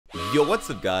Yo, what's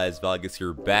up guys, Valekis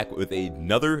here, back with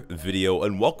another video,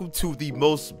 and welcome to the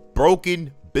most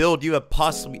broken build you have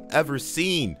possibly ever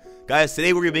seen. Guys,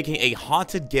 today we're gonna be making a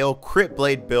Haunted Gale Crypt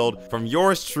Blade build from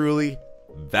yours truly,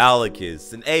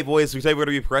 Valekis. And hey boys, today we're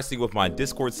gonna be progressing with my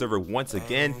Discord server once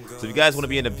again. So if you guys want to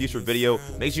be in a future video,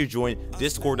 make sure you join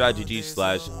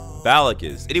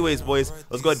discord.gg/Valekis. Anyways boys,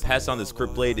 let's go ahead and pass on this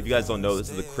Crypt Blade. If you guys don't know, this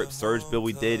is the Crypt Surge build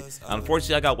we did.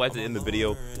 Unfortunately, I got wiped in the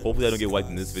video. Hopefully I don't get wiped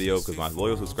in this video because my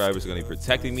loyal subscribers are gonna be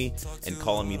protecting me and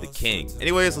calling me the king.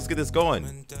 Anyways, let's get this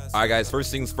going. Alright guys,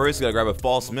 first things first, we gotta grab a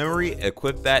false memory,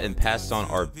 equip that, and pass on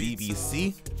our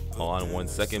BBC. Hold on 1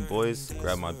 second boys,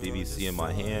 grab my BBC in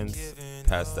my hands,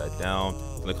 pass that down.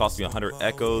 It's gonna cost me 100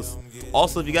 echoes.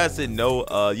 Also, if you guys didn't know,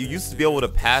 you used to be able to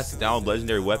pass down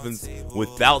legendary weapons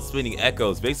without spending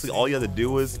echoes. Basically all you have to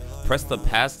do is press the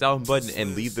pass down button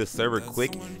and leave the server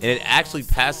quick, and it actually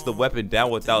passed the weapon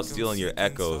down without stealing your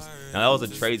echoes. Now that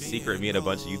was a trade secret me and a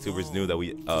bunch of YouTubers knew that we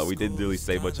didn't really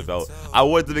say much about. I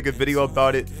wanted to make a video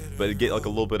about it, but get like a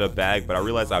little bit of bag, but I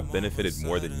realized I benefited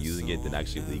more than using it than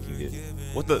actually leaking it.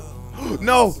 What the?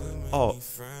 No! Oh.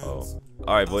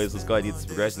 Alright boys, let's go ahead and get this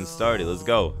progression started. Let's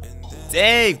go.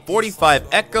 Dang, 45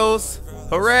 echoes.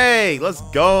 Hooray, let's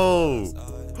go.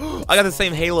 I got the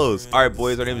same halos. Alright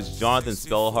boys, our name is Jonathan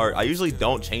Spellheart. I usually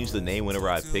don't change the name whenever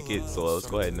I pick it, so let's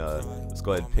go ahead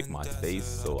and pick my face.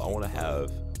 So I want to have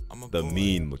the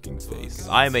mean looking face.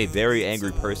 I am a very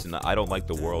angry person. I don't like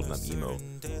the world and I'm emo.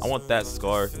 I want that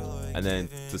scar. And then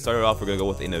to start it off, we're gonna go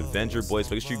with an Avenger,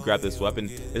 boys. Make sure you grab this weapon.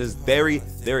 This is very,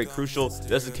 very crucial,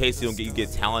 just in case you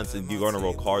get talents and you're gonna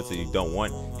roll cards that you don't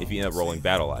want if you end up rolling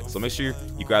Battle Axe. So make sure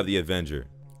you grab the Avenger.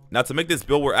 Now to make this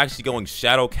build, we're actually going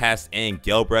Shadow Cast and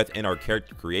Gale Breath in our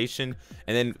character creation.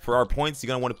 And then for our points, you're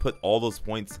gonna want to put all those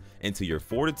points into your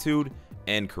Fortitude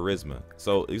and Charisma.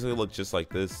 So it's gonna look just like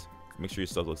this. Make sure your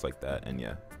stuff looks like that. And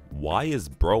yeah, why is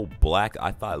bro black? I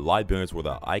thought Lightbearers were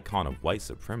the icon of white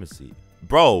supremacy.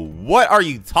 Bro, what are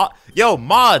you talking? Yo,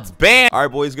 mods, ban. All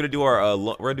right, boys, we're gonna do our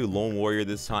we're gonna do Lone Warrior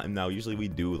this time. Now, usually we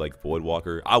do like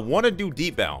Voidwalker. I want to do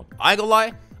Deepbound. I ain't gonna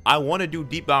lie, I want to do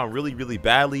Deepbound really, really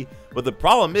badly. But the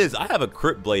problem is, I have a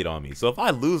Crypt Blade on me. So if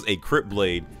I lose a Crypt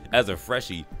Blade as a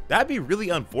freshie, that'd be really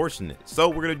unfortunate. So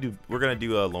we're gonna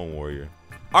do a Lone Warrior.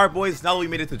 All right, boys, now that we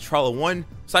made it to Trial 1,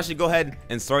 so I should go ahead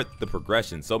and start the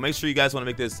progression. So make sure you guys want to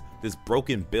make this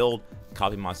broken build.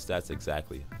 Copy my stats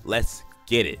exactly. Let's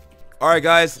get it. All right,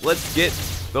 guys, let's get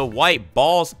the white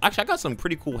balls. Actually, I got some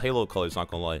pretty cool halo colors, not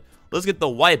gonna lie. Let's get the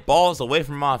white balls away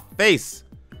from my face.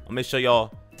 Let me show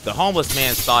y'all the homeless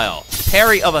man style.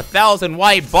 Parry of 1,000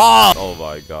 white balls. Oh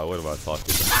my God, what am I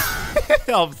talking about?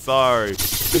 I'm sorry.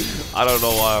 I don't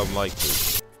know why I'm like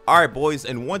this. All right, boys,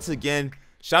 and once again,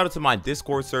 shout out to my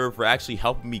Discord server for actually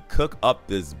helping me cook up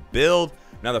this build.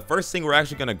 Now, the first thing we're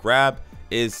actually gonna grab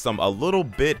is a little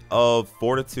bit of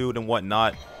Fortitude and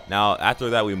whatnot. Now,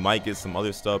 after that, we might get some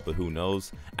other stuff, but who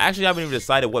knows? Actually, I haven't even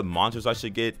decided what monsters I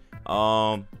should get.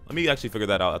 Let me actually figure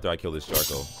that out after I kill this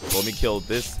Charco. So let me kill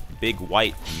this big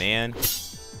white man.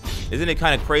 Isn't it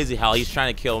kind of crazy how he's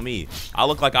trying to kill me? I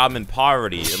look like I'm in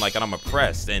poverty and like I'm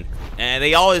oppressed, and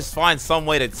they always find some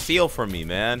way to steal from me,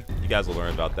 man. You guys will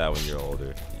learn about that when you're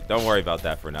older. Don't worry about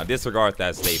that for now. Disregard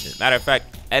that statement. Matter of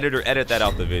fact, editor, edit that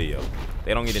out the video.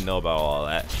 They don't need to know about all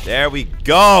that. There we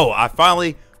go. I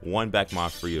finally won back my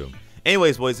freedom.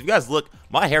 Anyways, boys, if you guys look,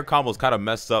 my hair combo is kind of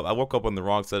messed up. I woke up on the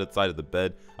wrong side of the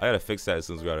bed. I gotta fix that as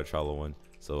soon as we got a Trial 1.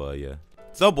 So yeah.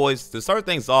 So boys, to start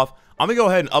things off, I'm gonna go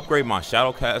ahead and upgrade my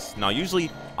Shadow Cast. Now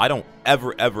usually I don't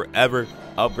ever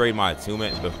upgrade my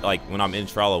attunement, but like when I'm in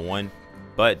Trial 1.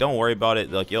 But don't worry about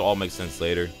it, like it'll all make sense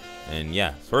later. And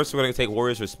yeah, first we're gonna take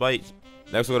Warrior's Respite.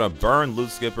 Next we're gonna burn Loot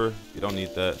Skipper. You don't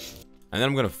need that. And then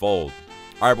I'm gonna fold.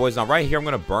 Alright boys, now right here I'm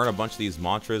gonna burn a bunch of these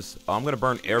mantras. I'm gonna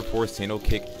burn Air Force, Tano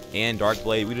Kick, and Dark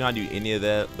Blade. We do not do any of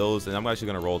those, and I'm actually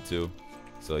gonna roll 2.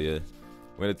 So yeah.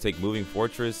 We're gonna take Moving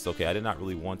Fortress. Okay, I did not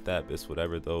really want that, but it's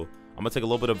whatever though. I'm gonna take a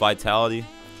little bit of Vitality.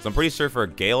 So I'm pretty sure for a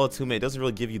Gale attunement, it doesn't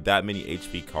really give you that many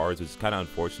HP cards, which is kind of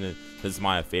unfortunate. This is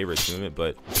my favorite attunement,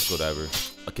 but it's whatever.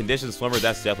 A Conditioned Swimmer,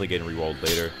 that's definitely getting rerolled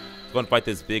later. Let's go and fight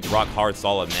this big rock hard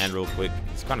solid man real quick.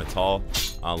 He's kind of tall.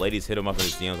 Ladies, hit him up in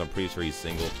his DMs. I'm pretty sure he's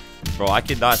single. Bro, I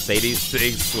cannot say these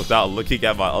things without looking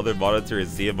at my other monitor and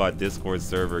seeing my Discord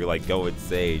server like go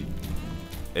insane.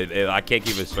 And I can't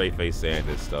keep a straight face saying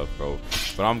this stuff, bro.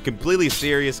 But I'm completely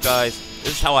serious, guys.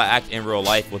 This is how I act in real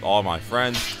life with all my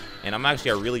friends. And I'm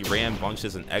actually a really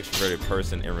rambunctious and extroverted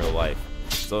person in real life.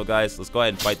 So guys, let's go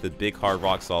ahead and fight the big hard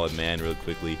rock solid man real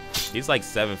quickly. He's like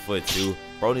 7'2".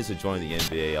 Bro needs to join the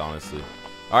NBA, honestly.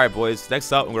 Alright boys,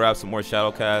 next up I'm gonna have some more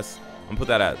Shadow Casts. I'm gonna put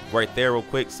that at right there real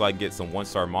quick so I can get some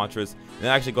 1-star mantras. And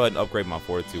then actually go ahead and upgrade my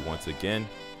Fortitude once again.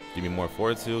 Give me more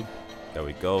fortitude. There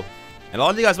we go. And a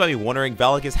lot of you guys might be wondering,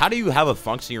 Valekis, how do you have a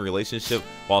functioning relationship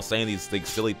while saying these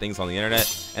silly things on the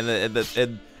internet? And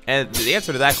the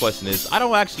answer to that question is, I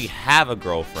don't actually have a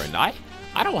girlfriend. I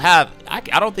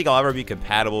don't think I'll ever be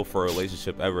compatible for a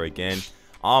relationship ever again.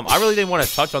 I really didn't want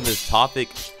to touch on this topic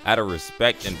out of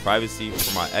respect and privacy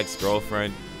for my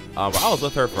ex-girlfriend. But I was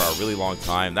with her for a really long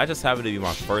time. That just happened to be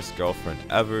my first girlfriend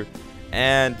ever.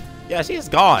 And yeah, she's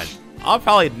gone. I'll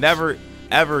probably never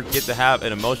ever get to have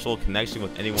an emotional connection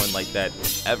with anyone like that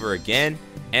ever again.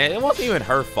 And it wasn't even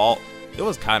her fault. It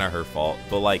was kind of her fault.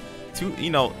 But like, you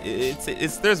know,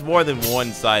 there's more than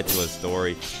one side to a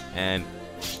story. And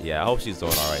yeah, I hope she's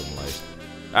doing all right in life.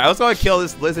 All right, let's go and kill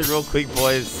this lizard real quick,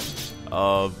 boys.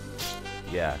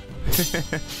 Yeah.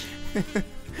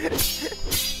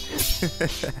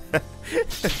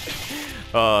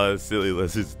 Oh, silly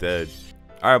lizard's dead.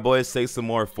 All right, boys, take some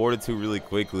more fortitude really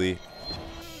quickly.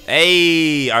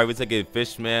 Hey, all right, we're taking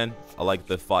Fishman. I like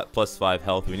the +5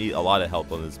 health. We need a lot of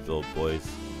help on this build, boys.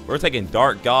 We're taking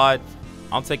Dark God.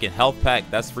 I'm taking Health Pack.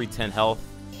 That's free 10 health.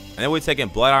 And then we're taking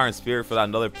Blood Iron Spirit for that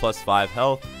another +5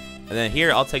 health. And then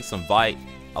here, I'll take some Vite.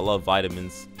 I love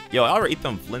vitamins. Yo, I ever eat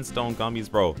them Flintstone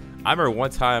gummies, bro? I remember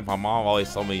one time my mom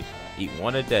always told me, eat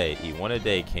one a day,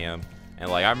 Cam. And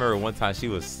like, I remember one time she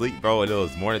was asleep, bro, and it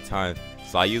was morning time.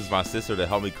 So I used my sister to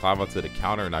help me climb up to the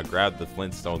counter, and I grabbed the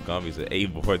Flintstone gummies and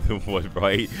ate more than one, bro.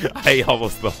 I ate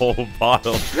almost the whole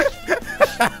bottle.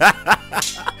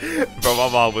 Bro, my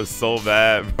mom was so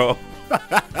mad, bro.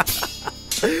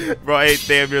 Bro, I ate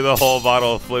damn near the whole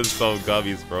bottle of Flintstone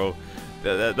gummies, bro.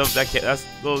 Those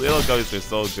gummies are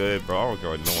so good, bro. I don't care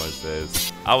what no one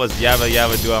says. I was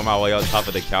yabba doing my way on top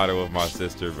of the counter with my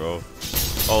sister, bro.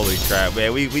 Holy crap,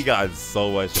 man. We got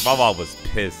so much. My mom was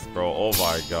pissed, bro. Oh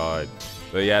my god.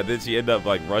 But yeah, then she ended up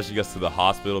like rushing us to the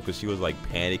hospital because she was like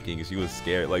panicking and she was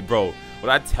scared. Like, bro, when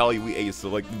I tell you we ate so,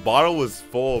 like, the bottle was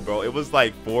full, bro. It was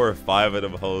like 4 or 5 of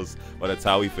them hoes by the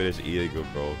time we finished eating them,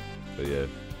 bro. But yeah.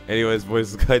 Anyways,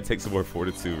 boys, let's go ahead and take some more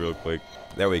fortitude real quick.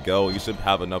 There we go. You should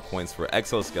have enough points for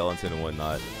exoskeleton and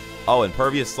whatnot. Oh,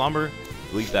 Impervious Slumber.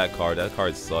 Delete that card. That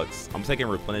card sucks. I'm taking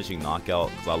Replenishing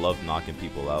Knockout because I love knocking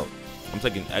people out. I'm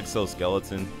taking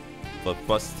Exoskeleton, but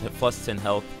plus 10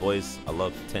 health, boys. I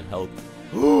love 10 health.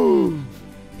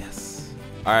 Yes.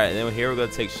 All right, and then here we're gonna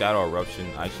take Shadow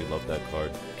Eruption. I actually love that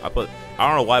card. I don't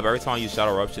know why, but every time I use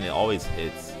Shadow Eruption, it always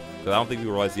hits. Because I don't think we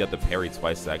realize you have to parry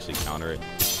twice to actually counter it.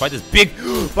 Fight this big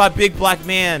black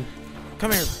man.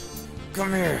 Come here.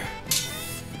 Come here.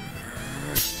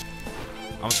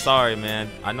 I'm sorry, man.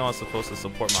 I know I'm supposed to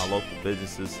support my local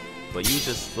businesses, but you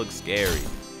just look scary.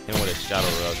 Him with a Shadow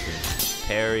Eruption.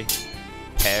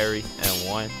 Parry, and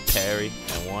one. Parry,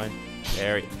 and one.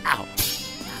 Parry. Ow.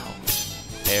 Ow.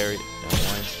 Parry, and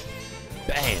one.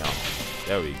 Bam.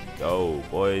 There we go,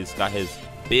 boys. Got his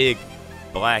big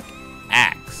black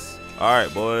axe. All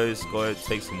right, boys. Go ahead and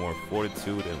take some more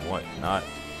fortitude and whatnot.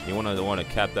 You want to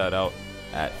cap that out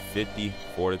at 50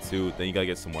 fortitude. Then you got to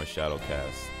get some more shadow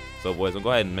cast. So, boys, I'll go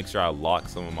ahead and make sure I lock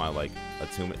some of my, like,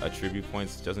 attribute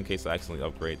points just in case I accidentally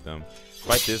upgrade them.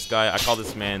 Fight this guy. I call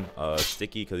this man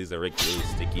Sticky because he's really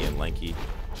sticky and lanky.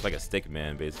 It's like a stick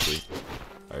man, basically.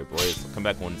 Alright, boys. I'll come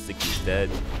back when Sticky's dead.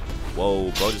 Whoa,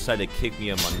 bro just tried to kick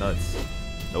me in my nuts.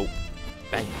 Nope.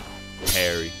 Bam.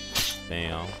 Parry.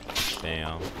 Bam.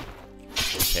 Bam.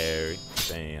 Parry.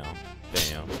 Bam.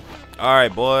 Bam.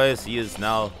 Alright, boys. He is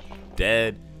now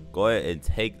dead. Go ahead and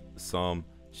take some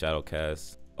shadow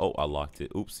cast. Oh, I locked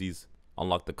it. Oopsies.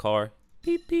 Unlock the car.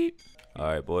 Beep, beep.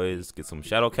 Alright, boys. Get some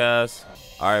shadow cast.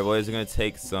 Alright, boys. We're going to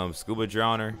take some scuba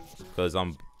drowner. Because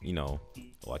I'm, you know.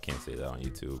 Oh, I can't say that on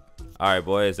YouTube. Alright,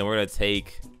 boys. Then we're going to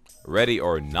take Ready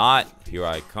or Not. Here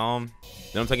I come.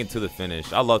 Then I'm taking To the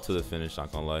Finish. I love To the Finish,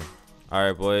 not going to lie.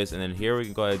 Alright, boys. And then here we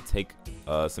can go ahead and take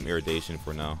some Irradiation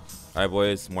for now. Alright,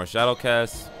 boys. More shadow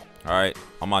cast. Alright.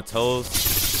 On my toes.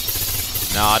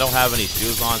 Now, I don't have any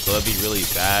shoes on, so it'd be really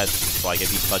bad. Like,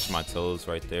 if you touch my toes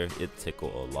right there, it tickle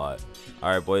a lot.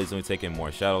 Alright, boys, then we're taking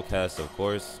more shadow cast, of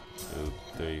course. 2,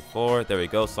 3, 4. There we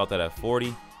go. Start that at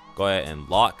 40. Go ahead and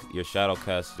lock your shadow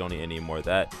cast. You don't need any more of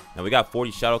that. Now, we got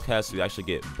 40 shadow casts, so we actually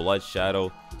get Blood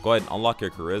Shadow. Go ahead and unlock your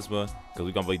charisma, because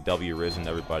we're going to be W risen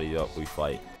everybody up we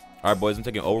fight. Alright, boys, I'm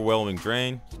taking Overwhelming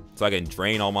Drain, so I can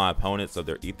drain all my opponents of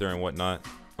their ether and whatnot.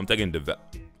 I'm taking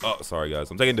Oh, sorry,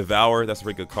 guys. I'm taking Devour. That's a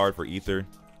pretty good card for ether.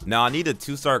 Now, I need a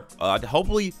 2-star.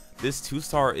 Hopefully, this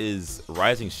 2-star is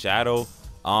Rising Shadow.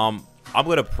 I'm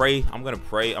going to pray. I'm going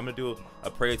to do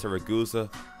a prayer to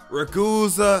Ragusa.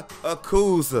 Ragusa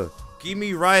Akusa. Give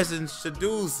me Rising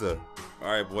Shadusa. All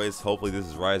right, boys. Hopefully, this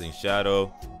is Rising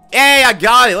Shadow. Hey, I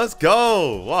got it. Let's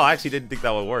go. Wow, I actually didn't think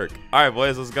that would work. All right,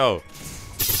 boys. Let's go.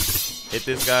 Hit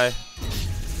this guy.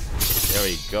 There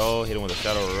we go. Hit him with a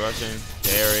Shadow Russian.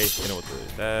 Parry. Hit him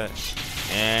with that.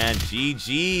 And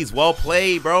GG's. Well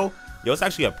played, bro. Yo, it's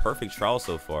actually a perfect trial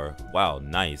so far. Wow,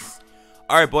 nice.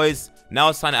 All right, boys. Now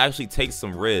it's time to actually take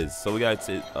some Riz. So we got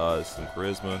some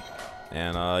Charisma.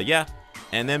 And, yeah.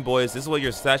 And then, boys, this is what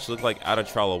your stats should look like out of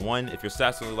trial of 1. If your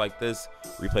stats look like this,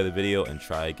 replay the video and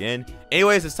try again.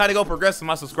 Anyways, it's time to go progress with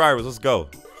my subscribers. Let's go.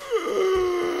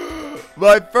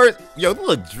 My first. Yo, this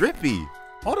look drippy.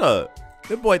 Hold up.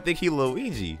 This boy think he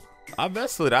Luigi. I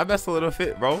mess with it. I mess a little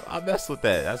fit, bro. I mess with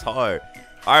that. That's hard.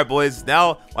 All right, boys.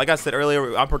 Now, like I said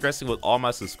earlier, I'm progressing with all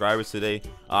my subscribers today.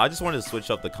 I just wanted to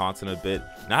switch up the content a bit.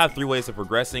 Now, I have 3 ways of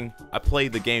progressing. I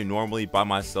played the game normally by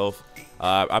myself.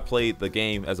 I played the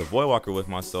game as a Void Walker with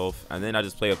myself. And then I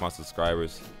just play with my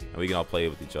subscribers. And we can all play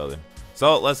with each other.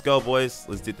 So, let's go, boys.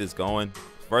 Let's get this going.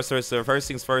 First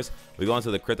things first, we go into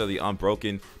the Crypt of the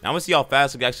Unbroken. Now I'm gonna see how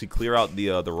fast we can actually clear out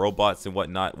the robots and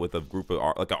whatnot with a group of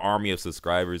like an army of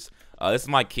subscribers. This is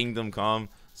my kingdom come,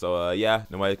 so yeah,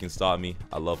 nobody can stop me.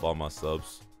 I love all my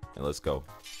subs, and let's go.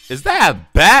 Is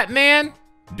that Batman?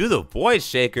 Do the Void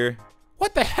Shaker?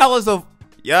 What the hell is a?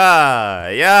 Yeah.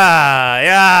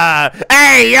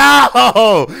 Hey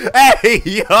yo, hey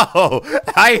yo!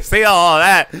 I ain't say all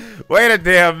that. Wait a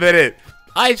damn minute.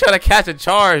 I ain't trying to catch a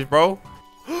charge, bro.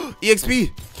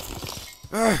 EXP.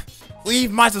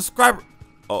 Leave my subscriber.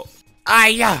 Oh.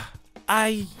 Yeah.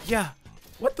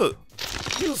 What the?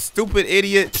 You stupid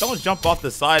idiot. Don't jump off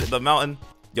the side of the mountain.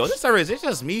 Yo, this server, is it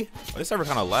just me? Oh, this server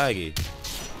kind of laggy.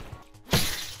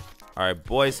 Alright,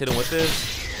 boys, hit him with this.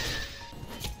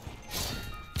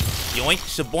 Yoink,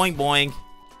 shaboing boing.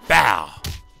 Bow.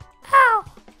 Ow.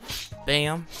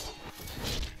 Bam.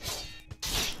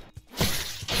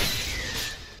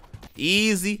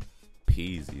 Easy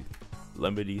peasy.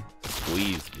 Lemony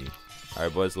squeeze me.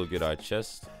 Alright, boys, look at our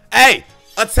chest. Hey!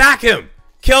 Attack him!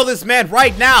 Kill this man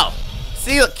right now!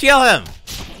 See, kill him!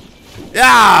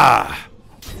 Yeah!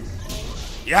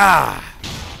 Yeah!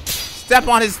 Step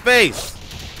on his face!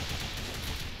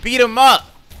 Beat him up!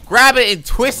 Grab it and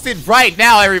twist it right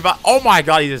now, everybody! Oh my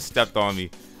god, he just stepped on me.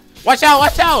 Watch out,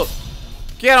 watch out!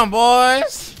 Get him,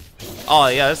 boys! Oh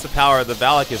yeah, that's the power of the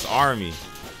Valekis army.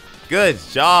 Good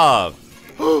job!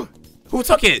 Who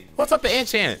took it? Who took the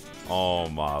enchant? Oh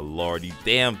my lord, you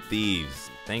damn thieves.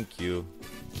 Thank you.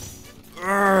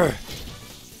 Urgh.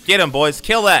 Get him, boys.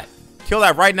 Kill that. Kill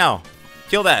that right now.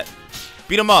 Kill that.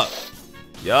 Beat him up.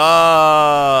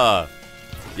 Yeah.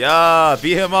 Yeah.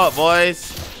 Beat him up,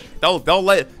 boys. Don't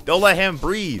let him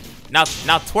breathe. Now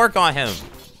twerk on him.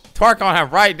 Twerk on him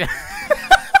right now.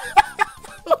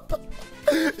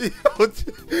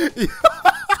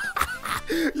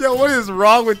 Yo, what is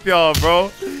wrong with y'all,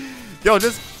 bro? Yo,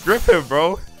 just grip him,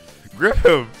 bro. Grip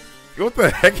him. What the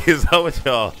heck is up with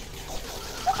y'all?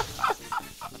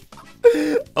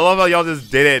 I love how y'all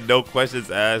just did it, no questions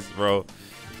asked, bro.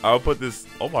 I'll put this.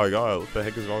 Oh my god, what the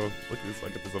heck is wrong? Look at this. I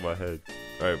got this on my head.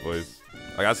 All right, boys.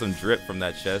 I got some drip from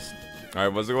that chest. All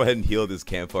right, let's go ahead and heal this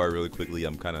campfire really quickly.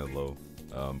 I'm kind of low.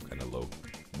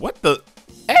 What the?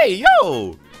 Hey,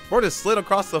 yo! Bro just slid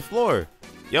across the floor.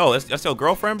 Yo, that's your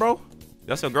girlfriend, bro?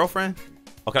 That's your girlfriend?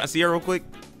 Oh, can I see her real quick?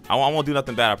 I won't do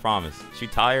nothing bad, I promise. She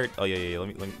tired? Oh yeah.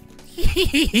 Let me.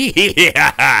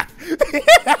 Yeah.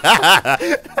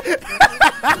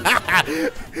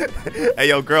 Hey,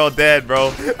 yo, girl dead,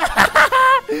 bro.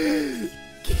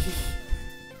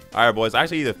 All right, boys. I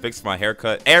actually need to fix my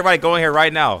haircut. Hey, everybody, go in here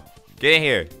right now. Get in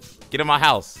here. Get in my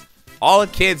house. All the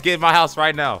kids, get in my house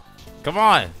right now. Come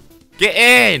on, get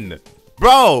in,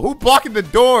 bro. Who blocking the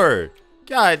door?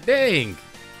 God dang.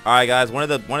 All right, guys. One of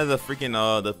the freaking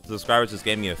the subscribers just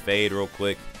gave me a fade real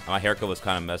quick. My haircut was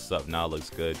kind of messed up. Now it looks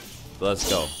good. So let's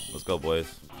go. Let's go,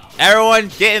 boys. Everyone,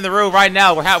 get in the room right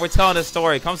now. We're telling this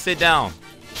story. Come sit down.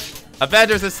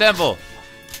 Avengers assemble.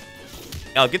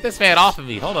 Yo, get this man off of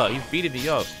me. Hold up. He's beating me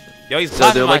up. Yo, he's so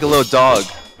they're like a little dog.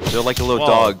 They're like a little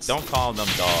dogs. Don't call them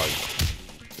dogs.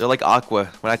 They're like Aqua.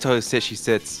 When I tell her to sit, she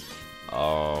sits.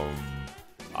 I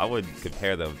would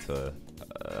compare them to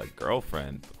a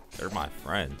girlfriend. They're my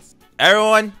friends.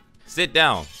 Everyone, sit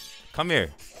down. Come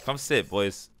here. Come sit,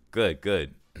 boys. Good.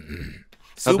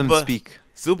 Let them speak.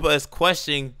 Super is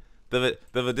questioning the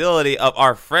validity of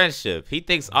our friendship. He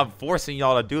thinks I'm forcing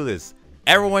y'all to do this.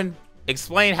 Everyone,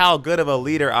 explain how good of a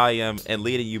leader I am in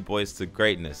leading you boys to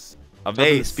greatness.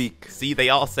 Amazing. Speak. See, they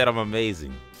all said I'm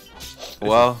amazing.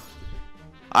 Well,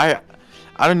 I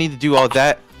don't need to do all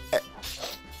that.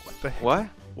 What the heck? What?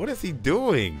 What is he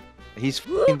doing? He's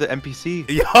f***ing the NPC.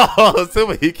 Yo,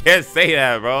 Super, you can't say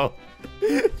that, bro.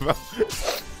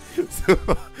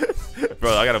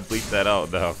 Bro, I gotta bleep that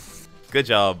out now. Good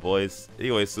job, boys.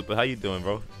 Anyway, Super, how you doing,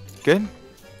 bro? Good.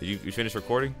 Did you finish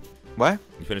recording? What?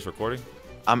 You finished recording?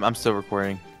 I'm still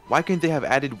recording. Why couldn't they have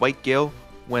added white Gale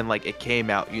when like it came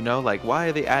out? You know, like why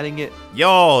are they adding it?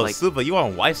 Yo, like, Super, you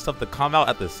want white stuff to come out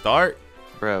at the start?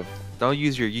 Bro, don't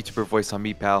use your YouTuber voice on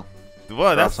me, pal.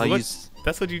 What? That's what you just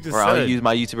said. I'll use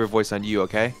my YouTuber voice on you,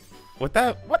 okay? What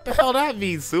the hell that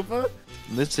means, Super?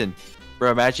 Listen,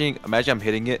 bro, imagine I'm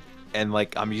hitting it and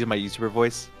like I'm using my YouTuber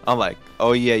voice. I'm like,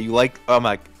 oh yeah, I'm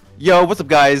like, yo, what's up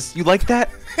guys? You like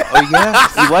that? Oh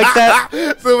yeah, you like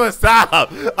that? Super,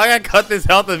 stop! I gotta cut this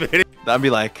health video. I'd be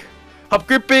like, I'm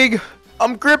gripping.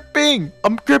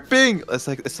 It's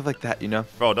like stuff like that, you know?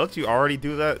 Bro, don't you already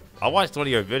do that? I watched one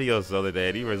of your videos the other day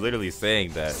and you were literally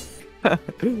saying that.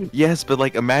 Yes, but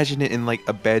like imagine it in like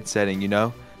a bed setting, you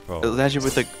know? Bro, imagine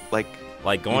with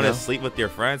like going to sleep with your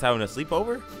friends, having a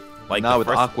sleepover? Like not with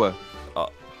Aqua.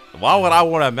 Why would I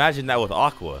want to imagine that with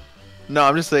Aqua? No,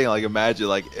 I'm just saying like imagine,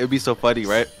 like it'd be so funny,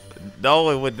 right? No,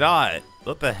 it would not.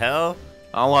 What the hell?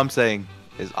 All I'm saying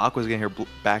is Aqua's getting her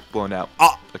back blown out.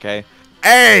 Okay.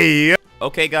 Hey.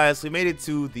 Okay, guys, we made it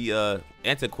to the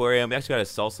antiquarium. We actually gotta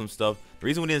sell some stuff. The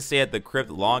reason we didn't stay at the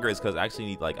crypt longer is because I actually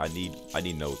need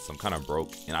notes. I'm kind of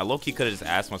broke, and I low-key could have just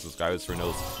asked my subscribers for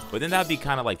notes, but then that'd be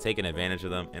kind of like taking advantage of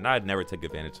them, and I'd never take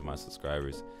advantage of my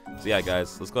subscribers. So yeah,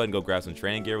 guys, let's go ahead and go grab some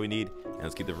training gear we need, and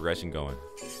let's keep the progression going.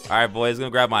 All right, boys,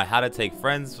 gonna grab my How to Take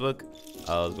Friends book. Let's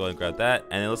go ahead and grab that,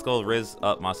 and then let's go riz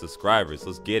up my subscribers.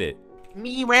 Let's get it.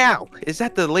 Meow. Is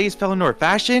that the latest Felonor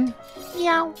fashion?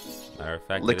 Meow. Matter of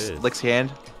fact, Lick's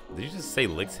hand. Did you just say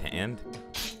Lick's hand?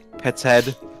 Pet's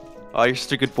head. Oh, you're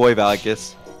such a good boy,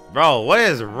 Valekis. Bro, what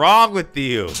is wrong with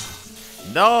you?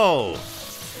 No.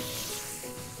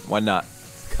 Why not?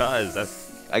 Cause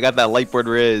that's. I got that lightboard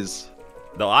riz.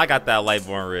 No, I got that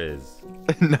lightboard riz.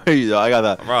 No, you don't. I got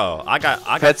that. Bro, I got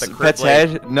Pet's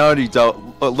head. No, you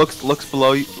don't. Looks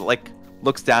below you, like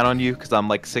looks down on you, cause I'm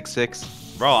like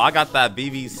 6'6". Bro, I got that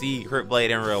BBC crypt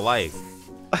blade in real life.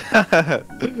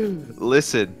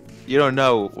 Listen, you don't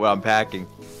know what I'm packing.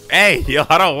 Hey, yo,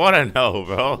 I don't want to know,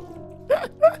 bro.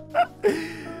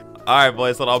 Alright,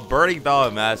 boys, so I'm burning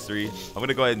Dawn Mastery. I'm going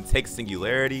to go ahead and take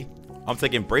Singularity. I'm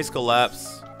taking Brace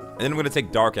Collapse. And then I'm going to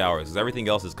take Dark Hours, because everything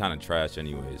else is kind of trash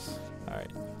anyways.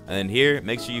 Alright. And then here,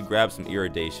 make sure you grab some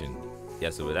Irradiation.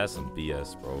 Yeah, so that's some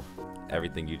BS, bro.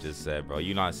 Everything you just said, bro.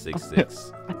 You're not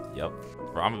 6'6". Yep.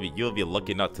 Bro, you'll be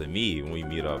looking up to me when we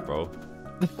meet up, bro.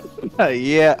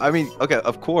 Yeah, I mean, okay,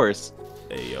 of course.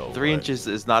 Hey, yo, 3 inches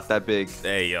is not that big.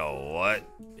 Hey, yo, what?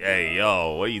 Hey,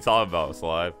 yo, what are you talking about,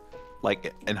 Slive?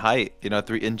 Like, in height, you know,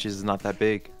 3 inches is not that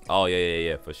big. Oh,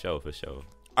 yeah, for sure.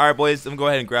 All right, boys, I'm gonna go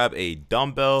ahead and grab a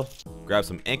dumbbell, grab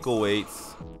some ankle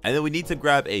weights, and then we need to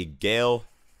grab a Gale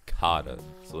Kata.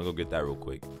 So let's go get that real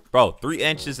quick. Bro, 3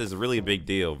 inches is really a big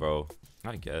deal, bro.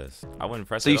 I guess. I wouldn't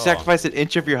press it. So you sacrifice an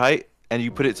inch of your height, and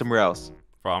you put it somewhere else.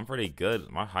 Bro, I'm pretty good.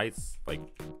 My height's, like,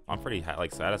 I'm pretty,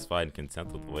 like, satisfied and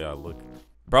content with the way I look.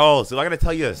 Bro, so I gotta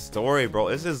tell you a story, bro.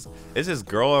 It's this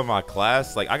girl in my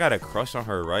class. Like, I got a crush on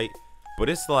her, right? But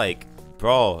it's like,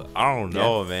 bro, I don't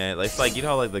know, man. It's like, you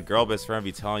know, like the girl best friend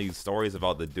be telling you stories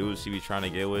about the dudes she be trying to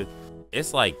get with.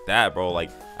 It's like that, bro. Like,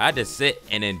 I had to sit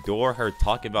and endure her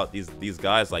talking about these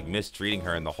guys like mistreating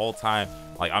her, and the whole time,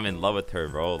 like, I'm in love with her,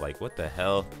 bro. Like, what the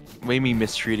hell? What do you mean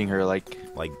mistreating her? Like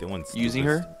doing using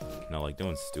her? No, like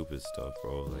doing stupid stuff,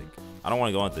 bro. Like, I don't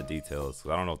want to go into details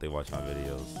because I don't know if they watch my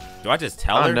videos. Do I just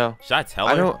tell her? Know. Should I tell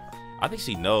her? I think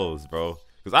she knows, bro.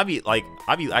 Because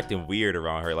I be acting weird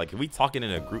around her. Like, if we talking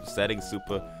in a group setting,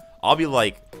 Super, I'll be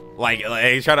like trying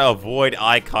to avoid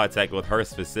eye contact with her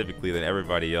specifically than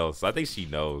everybody else. So I think she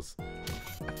knows.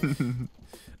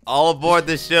 All aboard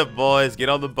the ship, boys. Get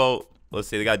on the boat. Let's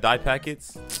see, they got dye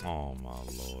packets. Oh my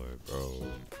lord, bro.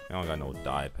 I don't got no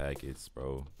dye packets,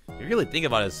 bro. If you really think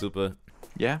about it, Super.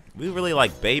 Yeah. We really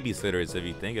like babysitters if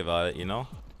you think about it, you know?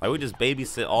 Like, we just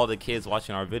babysit all the kids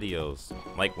watching our videos.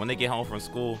 Like, when they get home from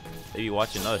school, they be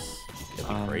watching us. It'd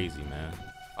be crazy, man.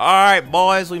 Alright,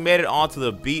 boys, we made it onto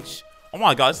the beach. Oh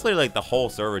my god, it's literally like the whole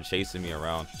server chasing me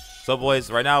around. So,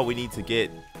 boys, right now we need to get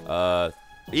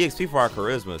EXP for our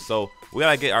charisma. So, we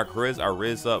gotta get our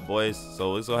riz up, boys.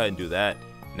 So, let's go ahead and do that.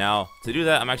 Now, to do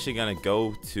that, I'm actually gonna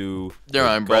go to... Never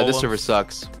mind, bro. This server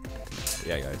sucks.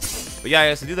 Yeah, guys. But yeah,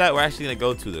 guys, to do that, we're actually gonna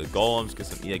go to the golems, get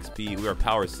some EXP. We are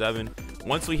power 7.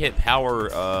 Once we hit power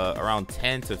around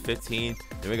 10 to 15,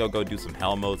 then we go do some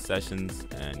hell mode sessions.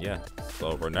 And yeah,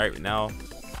 so for right now,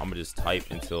 I'm gonna just type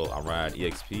until I run out of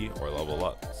EXP or level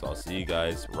up. So I'll see you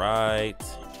guys right.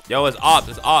 Yo, it's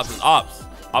ops.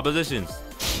 Oppositions.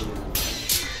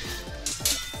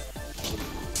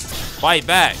 Fight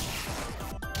back.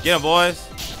 Get him, boys.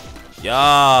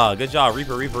 Yeah, good job,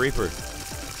 Reaper.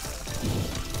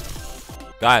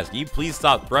 Guys, can you please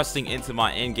stop thrusting into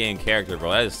my in-game character, bro?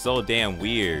 That is so damn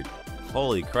weird.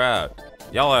 Holy crap.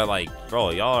 Y'all are like, bro,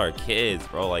 y'all are kids,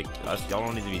 bro. Like, y'all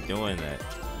don't need to be doing that.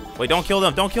 Wait, don't kill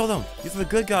them. Don't kill them. These are the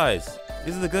good guys.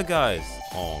 These are the good guys.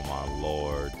 Oh, my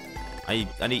lord. I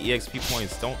need EXP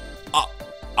points. Don't.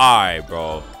 Alright,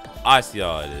 bro. I see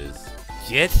how it is.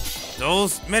 Get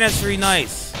those ministry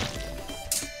knights.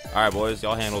 Alright, boys.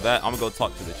 Y'all handle that. I'm gonna go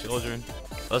talk to the children.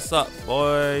 What's up,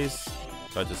 boys?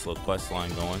 Got this little quest line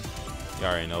going. You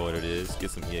already know what it is.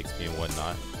 Get some EXP and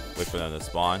whatnot. Wait for them to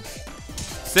spawn.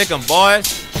 Sick them,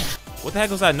 boys. What the heck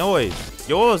was that noise?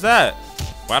 Yo, what was that?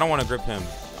 Well, I don't want to grip him.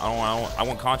 I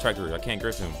want contractor. I can't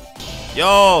grip him.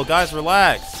 Yo, guys,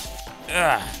 relax.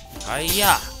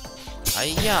 Hiya.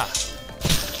 Hiya.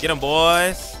 Get him,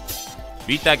 boys.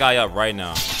 Beat that guy up right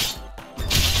now.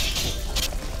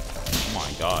 Oh my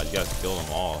god, you guys killed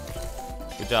them all.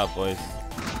 Good job, boys.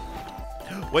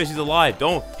 Wait, she's alive.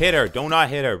 Don't hit her. Do not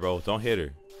hit her, bro. Don't hit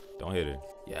her. Don't hit her.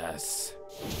 Yes.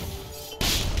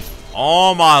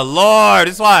 Oh my lord.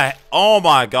 This is why. Oh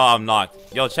my god, I'm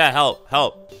knocked. Yo, chat, help.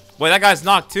 Help. Wait, that guy's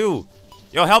knocked too.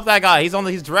 Yo, help that guy.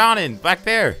 He's drowning back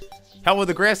there. Help with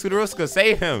the Grand Skudaruska.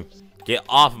 Save him. Get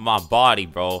off of my body,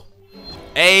 bro.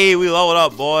 Hey, we leveled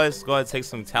up, boys. Let's go ahead and take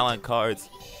some talent cards.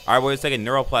 All right, we're taking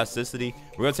neuroplasticity.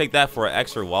 We're gonna take that for an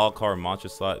extra wild card mantra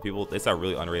slot. It's a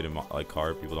really underrated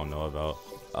card people don't know about.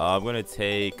 I'm gonna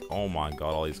take. Oh my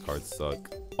god, all these cards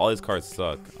suck. All these cards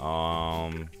suck.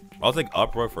 I'll take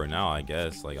uproar for now, I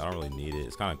guess. Like, I don't really need it.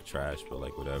 It's kind of trash, but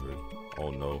like whatever.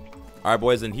 Oh no. All right,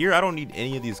 boys. In here, I don't need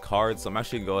any of these cards, so I'm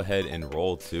actually gonna go ahead and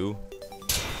roll 2.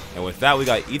 And with that, we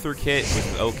got Ether Kit, which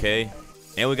is okay.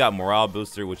 And we got Morale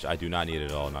Booster, which I do not need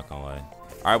at all, not gonna lie.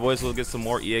 Alright, boys, we'll get some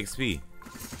more EXP.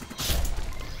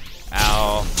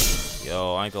 Ow.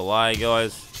 Yo, I ain't gonna lie,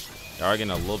 guys. Y'all are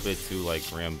getting a little bit too, like,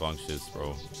 rambunctious,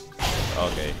 bro.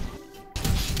 Okay.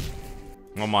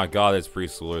 Oh my god, there's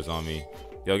preschoolers on me.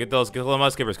 Yo, get those. Kill the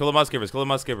mudskippers. Kill the mudskippers. Kill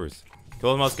the mudskippers.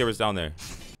 Kill the mudskippers down there.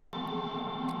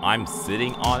 I'm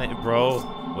sitting on it, bro.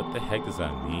 What the heck does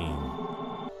that mean?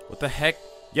 What the heck?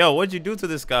 Yo, what'd you do to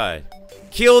this guy?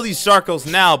 Kill these Sharkos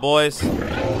now, boys.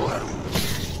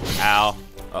 Ow.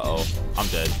 Uh-oh. I'm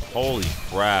dead. Holy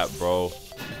crap, bro.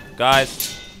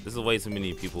 Guys, this is way too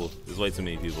many people. This is way too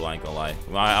many people, I ain't gonna lie.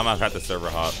 I'm gonna have to server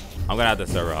hop. I'm gonna have to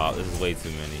server hop. This is way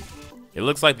too many. It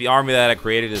looks like the army that I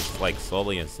created is like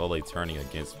slowly turning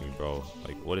against me, bro.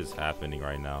 Like, what is happening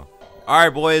right now?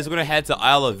 Alright, boys, we're gonna head to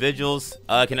Isle of Vigils.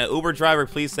 Can an Uber driver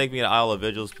please take me to Isle of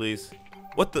Vigils, please?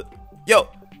 What the? Yo!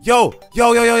 Yo, chill.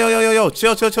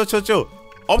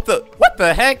 What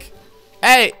the heck?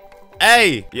 Hey,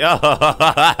 yo,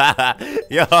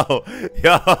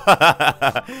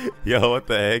 what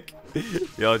the heck?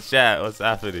 Yo, chat, what's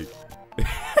happening?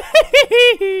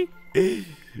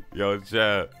 Yo,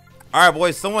 chat. All right,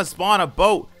 boys, someone spawn a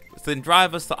boat, then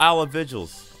drive us to Isle of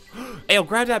Vigils. Hey, yo,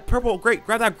 grab that purple grape,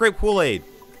 grab that grape Kool-Aid.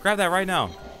 Grab that right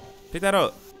now. Pick that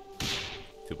up.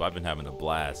 Dude, I've been having a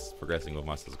blast progressing with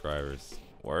my subscribers.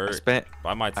 Word.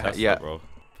 Buy my Tesla, yeah. bro.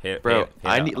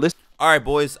 I need. Listen. All right,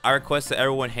 boys. I request that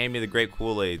everyone hand me the grape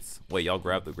Kool-Aids. Wait, y'all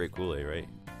grab the grape Kool-Aid, right?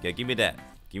 Yeah, give me that.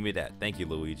 Give me that. Thank you,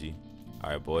 Luigi. All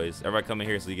right, boys. Everybody come in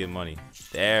here so you get money.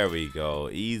 There we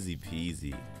go. Easy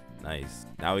peasy. Nice.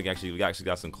 Now we actually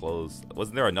got some clothes.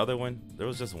 Wasn't there another one? There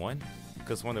was just one?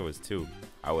 Because one there was 2.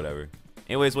 Or whatever.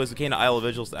 Anyways, boys, we came to Isle of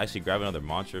Vigils to actually grab another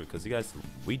mantra because you guys,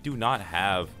 we do not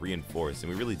have reinforce,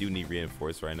 and we really do need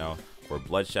reinforce right now for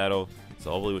Blood Shadow. So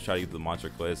hopefully we'll try to get the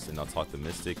mantra quest and I'll talk to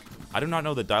Mystic. I do not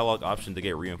know the dialogue option to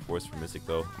get reinforced for Mystic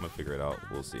though. I'm gonna figure it out.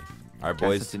 We'll see. All right,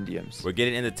 boys. We're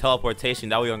getting into teleportation.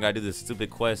 Now we don't gotta do this stupid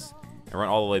quest and run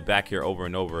all the way back here over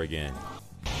and over again.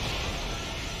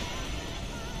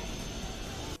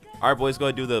 All right, boys, go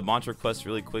ahead and do the mantra quest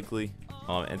really quickly.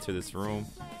 Enter this room,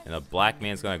 and a black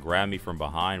man's gonna grab me from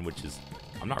behind, which is,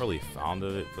 I'm not really fond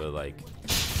of it, but like,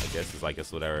 I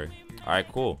guess whatever. All right,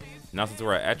 cool. Now since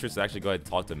we're at Etris, let's actually go ahead and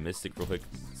talk to Mystic real quick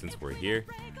since we're here.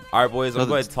 All right, boys, I'm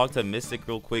going to talk to Mystic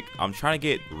real quick. I'm trying to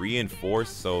get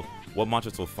reinforced, so what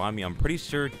mantras will find me? I'm pretty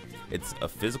sure it's a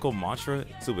physical mantra.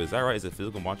 Suba, is that right? Is it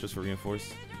physical mantras for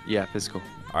reinforce? Yeah, physical.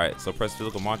 All right, so press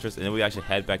physical mantras, and then we actually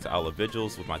head back to Isle of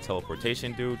Vigils with my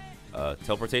teleportation dude.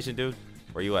 Teleportation dude,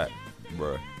 where you at?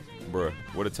 Bruh, where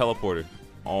the teleporter?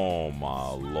 Oh my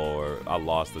lord, I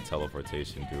lost the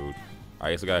teleportation dude. All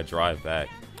right, so I gotta drive back.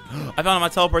 I found my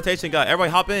teleportation guy.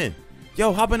 Everybody hop in.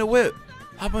 Yo, hop in the whip.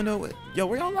 Hop in the whip. Yo,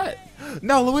 where y'all at?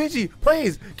 No, Luigi,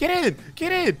 please. Get in.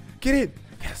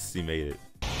 Yes, he made it.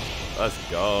 Let's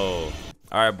go.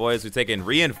 All right, boys, we're taking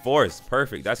reinforced.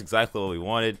 Perfect. That's exactly what we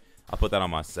wanted. I'll put that on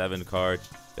my 7 card.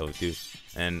 Yo, dude.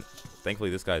 And thankfully,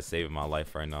 this guy's saving my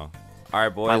life right now. All right,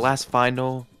 boys. My last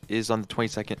final is on the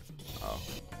 22nd. Oh.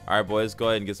 All right, boys. Go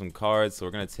ahead and get some cards. So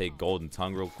we're gonna take Golden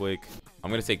Tongue real quick.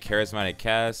 I'm gonna take Charismatic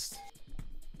Cast.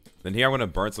 Then here I'm gonna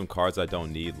burn some cards I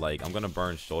don't need. Like I'm gonna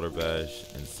burn Shoulder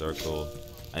Bash and Circle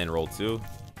and roll 2. And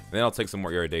then I'll take some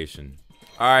more Irradiation.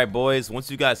 All right, boys. Once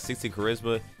you got 60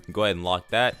 Charisma, go ahead and lock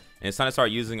that. And it's time to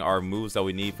start using our moves that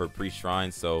we need for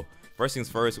pre-shrine. So first things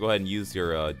first, go ahead and use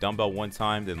your dumbbell one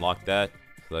time, then lock that.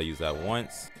 So I'll use that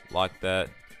once, lock that.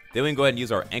 Then we can go ahead and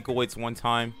use our ankle weights one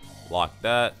time, lock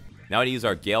that. Now we use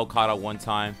our Gale Kata one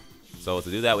time. So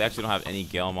to do that, we actually don't have any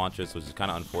Gale mantras, which is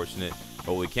kind of unfortunate.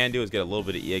 But what we can do is get a little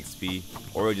bit of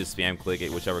EXP, or we just spam click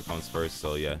it, whichever comes first.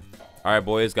 So yeah. All right,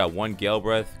 boys, got one Gale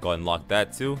Breath. Go ahead and lock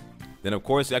that too. Then of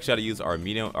course we actually got to use our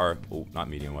not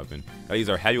medium weapon. Gotta use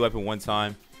our heavy weapon one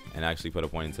time and actually put a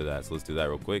point into that. So let's do that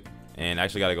real quick. And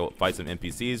actually gotta go fight some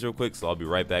NPCs real quick. So I'll be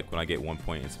right back when I get 1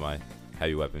 point into my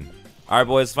heavy weapon. All right,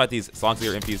 boys, let's fight these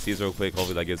Songseeker NPCs real quick.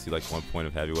 Hopefully that gives you like 1 point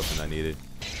of heavy weapon I needed.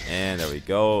 And there we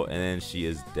go. And then she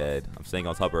is dead. I'm staying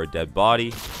on top of her dead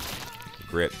body.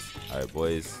 Gripped. All right,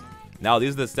 boys. Now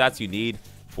these are the stats you need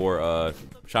for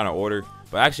trying to order.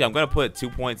 But actually, I'm gonna put 2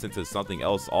 points into something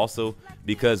else also,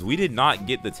 because we did not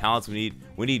get the talents we need.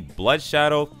 We need Blood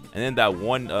Shadow, and then that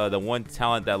one, the one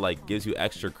talent that like gives you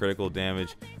extra critical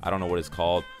damage. I don't know what it's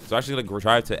called. So actually, gonna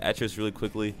drive to Etris really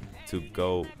quickly to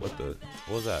go. What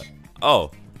was that?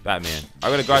 Oh, Batman. I'm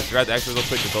gonna grab the Etris real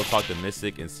quick to go talk to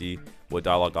Mystic and see what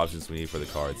dialogue options we need for the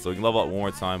cards. So we can level up one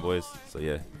more time, boys. So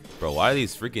yeah, bro, why do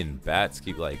these freaking bats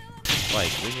keep like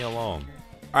leave me alone?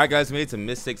 All right, guys, made it to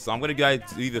Mystic, so I'm gonna do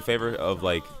you the favor of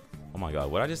like, oh my God,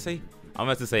 what did I just say? I'm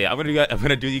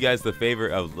gonna do you guys the favor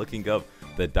of looking up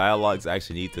the dialogues I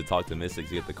actually need to talk to Mystic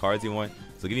to get the cards you want.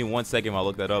 So give me 1 second while I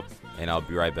look that up, and I'll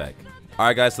be right back. All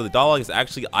right, guys, so the dialogue is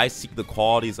actually I seek the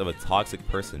qualities of a toxic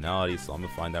personality. So I'm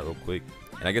gonna find that real quick,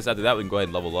 and I guess after that we can go ahead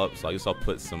and level up. So I guess I'll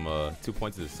put some 2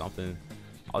 points into something.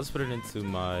 I'll just put it into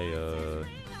my I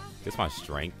guess my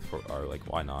strength, or like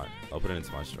why not? I'll put it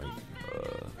into my strength.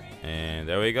 And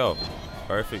there we go.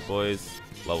 Perfect, boys.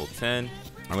 Level 10.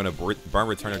 I'm gonna burn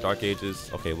Return of Dark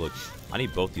Ages. Okay, look, I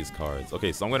need both these cards.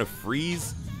 Okay, so I'm gonna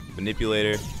freeze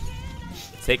Manipulator,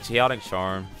 take Chaotic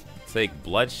Charm, take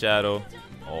Blood Shadow.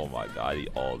 Oh my God, I need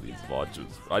all these vouchers.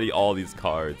 I need all these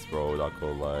cards, bro. Not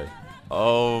gonna lie.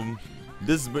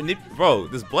 Does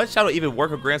Blood Shadow even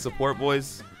work with Grand Support,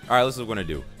 boys? All right, this is what we're gonna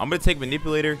do. I'm gonna take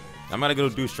Manipulator. I'm gonna go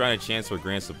do Shrine of Chance for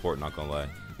Grand Support. Not gonna lie.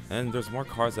 And there's more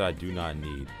cards that I do not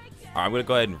need. All right, I'm gonna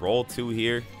go ahead and roll 2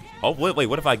 here. Oh wait,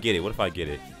 what if I get it? What if I get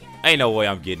it? Ain't no way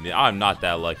I'm getting it. I'm not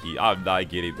that lucky. I'm not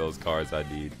getting those cards I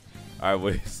need. All right,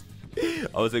 boys.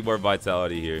 I'm gonna take more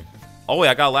Vitality here. Oh wait,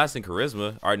 I got Lasting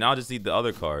Charisma. All right, now I just need the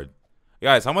other card.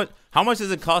 Guys, how much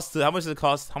does it cost how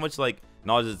much like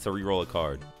knowledge is it to re-roll a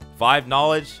card? 5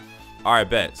 knowledge. All right,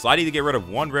 bet. So I need to get rid of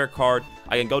 1 rare card.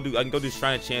 I can go do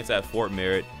Shrine of Chance at Fort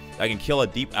Merit. I can kill a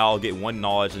Deep Owl, get 1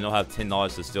 knowledge, and they'll have 10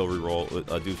 knowledge to still re-roll.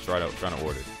 Do Shrine of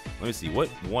Order. Let me see. What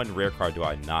 1 rare card do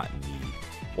I not need?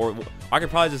 Or I could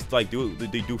probably just like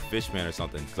do Fishman or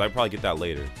something, because I probably get that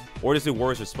later. Or just do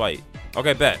Warriors or Spite.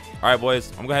 Okay, bet. All right,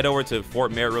 boys. I'm gonna head over to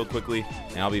Fort Merit real quickly,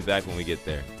 and I'll be back when we get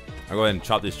there. I'll go ahead and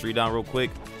chop this tree down real quick.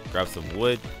 Grab some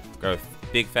wood. Grab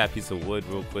a big fat piece of wood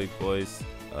real quick, boys.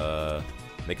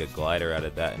 Make a glider out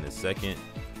of that in a second.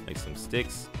 Make some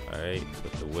sticks. All right,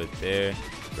 put the wood there.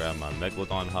 Grab my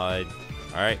Megalodon hide.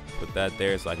 All right, put that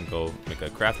there so I can go make a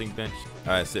crafting bench.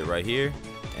 All right, sit right here.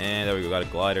 And there we go, got a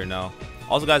glider now.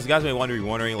 Also, guys, you guys may be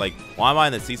wondering, like, why am I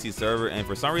in the CC server? And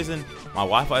for some reason, my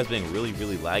Wi-Fi is being really,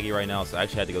 really laggy right now, so I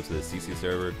actually had to go to the CC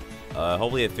server.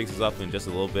 Hopefully it fixes up in just a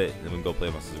little bit, and then we can go play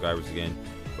with my subscribers again.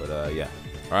 But yeah.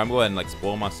 All right, I'm going to go ahead and like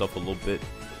spoil myself a little bit.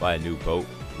 Buy a new boat,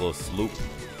 a little sloop,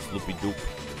 sloopy doop.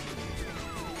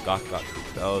 Got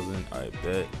 2,000. All right,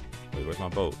 bet. Wait, where's my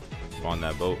boat? Spawn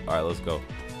that boat. All right, let's go.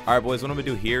 All right, boys, what I'm gonna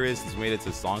do here is, since we made it to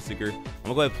Songseeker, I'm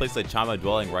gonna go ahead and place like Chama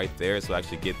Dwelling right there, so I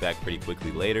actually get back pretty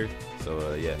quickly later.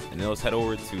 So yeah, and then let's head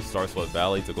over to Starsweat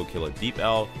Valley to go kill a Deep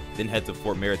Owl, then head to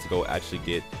Fort Merit to go actually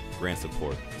get Grand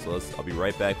Support. So I'll be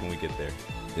right back when we get there.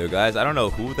 Yo, guys, I don't know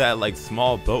who that like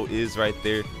small boat is right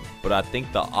there, but I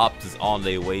think the ops is on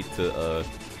their way to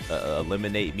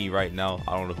eliminate me right now.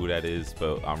 I don't know who that is,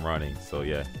 but I'm running. So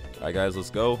yeah. All right, guys, let's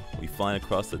go. We flying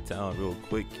across the town real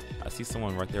quick. I see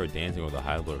someone right there dancing with the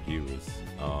High Lord Heroes.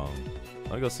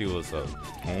 Let me go see what's up.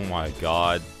 Oh my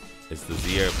God, it's the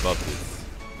Zier Puppets.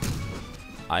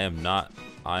 I'm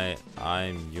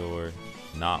your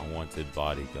not wanted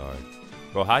bodyguard.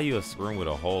 Bro, how you a scream with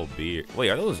a whole beard? Wait,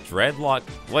 are those dreadlock?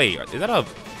 Wait, is that a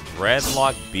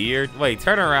dreadlock beard? Wait,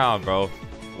 turn around, bro.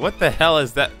 What the hell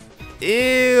is that?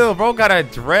 Ew, bro got a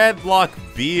dreadlock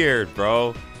beard,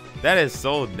 bro. That is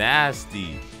so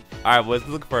nasty. All right, boys,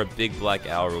 let's look for a big black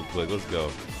owl real quick. Let's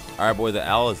go. All right, boy, the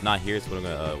owl is not here, so we're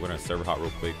gonna server hop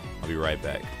real quick. I'll be right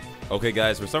back. Okay,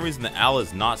 guys, for some reason the owl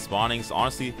is not spawning. So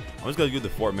honestly, I'm just gonna do the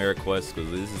Fort Merrick quest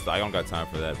because I don't got time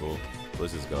for that, bro. So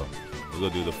let's just go. Let's go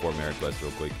do the Fort Merrick quest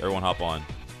real quick. Everyone, hop on.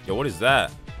 Yo, what is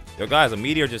that? Yo, guys, a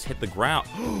meteor just hit the ground.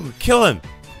 Kill him!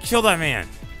 Kill that man!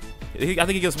 I think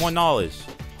he gets 1 knowledge.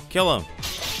 Kill him!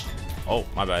 Oh,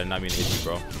 my bad. I did not mean to hit you,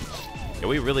 bro. Yo,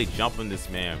 we really jumping this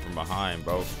man from behind,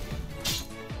 bro.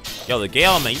 Yo, the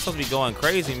Gale, man, you supposed to be going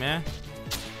crazy, man.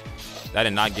 That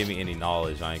did not give me any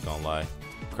knowledge, I ain't gonna lie.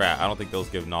 Crap, I don't think those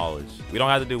give knowledge. We don't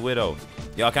have to do Widow.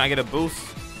 Yo, can I get a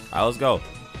boost? All right, let's go.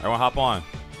 Everyone hop on.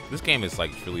 This game is,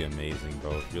 like, truly amazing,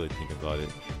 bro, if you really think about it.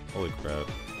 Holy crap.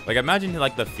 Like, imagine,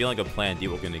 like, the feeling of playing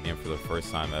Deepwoken again for the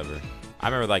first time ever. I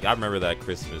remember that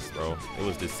Christmas, bro. It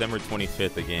was December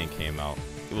 25th the game came out.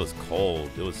 It was cold.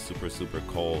 It was super, super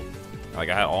cold. Like,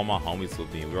 I had all my homies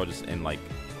with me. We were all just in, like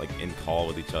in call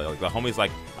with each other. Like, the homies,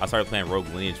 like, I started playing Rogue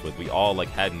Lineage with, we all, like,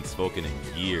 hadn't spoken in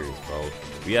years, bro.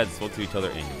 We hadn't spoken to each other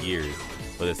in years.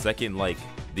 But the second, like,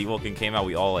 Deepwoken came out,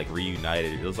 we all, like,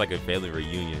 reunited. It was like a family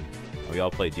reunion. We all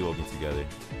played Deepwoken together.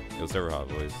 It was server hot,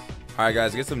 boys. Alright,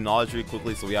 guys, get some knowledge really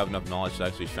quickly so we have enough knowledge to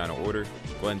actually try to order.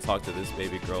 Go ahead and talk to this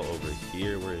baby girl over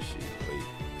here. Where is she? Wait,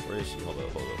 where is she? Hold up.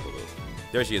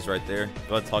 There she is right there.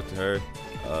 Go ahead and talk to her.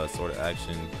 Sort of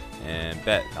action. And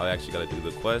bet. Now I actually got to do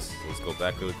the quest. So let's go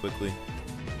back really quickly.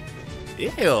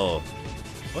 Ew.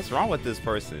 What's wrong with this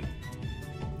person?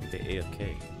 They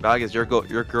AFK. Valekis,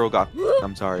 your girl got.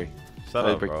 I'm sorry. Shut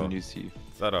up, break bro. the news to you.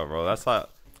 Shut up, bro. That's how I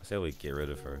say we get rid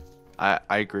of her. I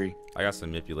agree. I got some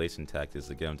manipulation tactics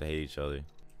to get them to hate each other.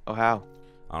 Oh, how?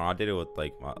 I don't know. I did it with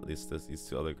like these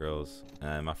 2 other girls,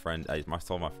 and my friend. I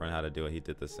told my friend how to do it. He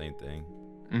did the same thing.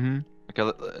 Okay,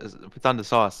 let's put on the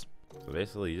sauce. So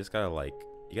basically, you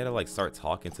gotta start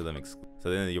talking to them.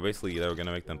 So then they're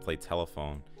gonna make them play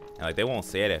telephone, and like they won't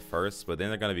say it at first, but then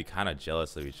they're gonna be kind of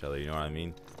jealous of each other. You know what I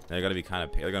mean? They're gonna be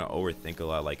they're gonna overthink a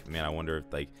lot. Like, man, I wonder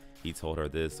if like he told her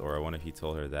this, or I wonder if he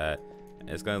told her that.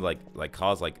 And it's gonna like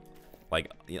cause like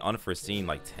unforeseen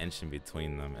like tension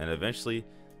between them, and eventually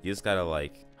you just gotta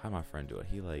like, how'd my friend do it?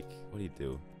 He like, what did he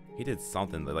do? He did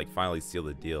something to like finally seal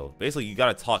the deal. Basically, you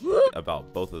gotta talk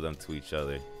about both of them to each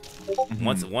other.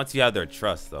 Once you have their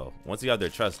trust, though,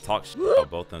 talk about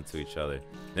both of them to each other.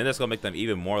 Then that's gonna make them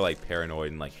even more like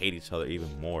paranoid and like hate each other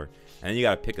even more. And then you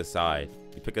gotta pick a side.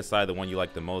 You pick a side, the one you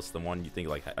like the most, the one you think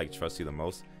like trusts you the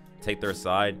most. Take their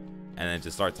side, and then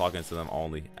just start talking to them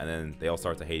only, and then they all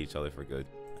start to hate each other for good.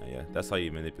 Yeah, that's how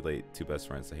you manipulate 2 best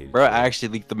friends to hate each other. Bro, I actually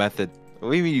leaked the method. What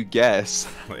do you mean you guess?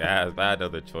 Yeah, I had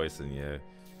other choice, and yeah.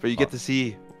 But you get to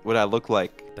see what I look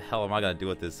like. What the hell am I gonna do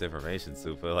with this information,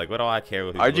 Super? Like, what do I care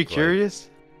what? Are you curious?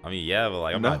 Like? I mean, yeah, but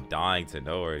like, I'm not dying to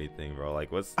know or anything, bro.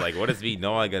 Like, what is me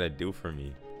knowing gonna do for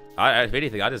me? If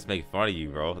anything, I just make fun of you,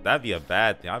 bro. That'd be a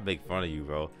bad thing. I'd make fun of you,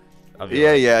 bro.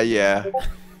 Yeah.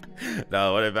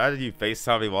 No, what imagine you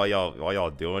FaceTime me while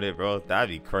y'all doing it, bro? That'd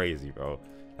be crazy, bro.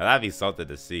 Now, that'd be something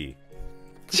to see.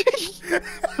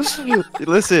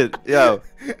 Listen, yo,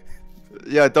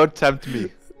 don't tempt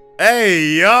me.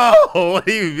 Hey, yo, what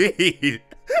do you mean?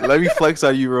 Let me flex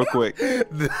on you real quick.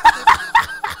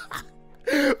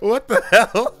 What the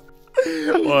hell?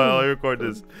 Well, let me record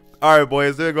this. All right,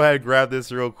 boys, let me go ahead and grab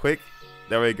this real quick.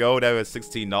 There we go. That was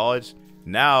 16 knowledge.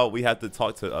 Now we have to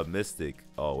talk to a mystic.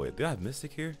 Oh wait, do I have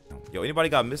mystic here? Yo, anybody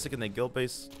got mystic in their guild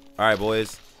base? All right,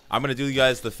 boys, I'm gonna do you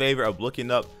guys the favor of looking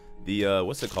up the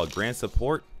what's it called, grand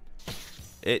support.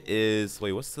 It is,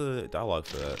 wait, what's the dialogue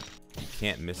for that? You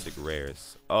can't mystic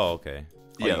rares. Oh, okay.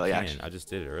 Oh, yeah, like I just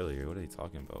did it earlier. What are you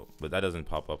talking about? But that doesn't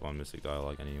pop up on mystic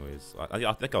dialogue anyways.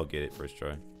 I think I'll get it first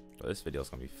try. But this video's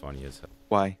gonna be funny as hell.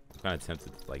 Why? I'm kind of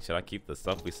tempted. Like, should I keep the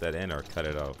stuff we set in or cut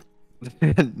it out?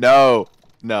 No.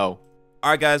 All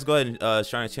right, guys, go ahead and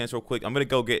shine a chance real quick. I'm gonna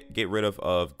go get rid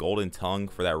of Golden Tongue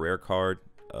for that rare card.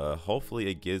 Hopefully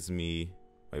it gives me.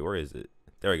 Wait, where is it?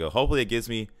 There we go. Hopefully it gives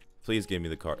me. Please give me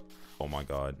the card. Oh my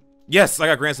God. Yes, I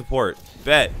got grand support.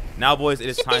 Bet. Now, boys, it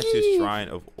is time to Shrine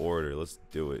of Order. Let's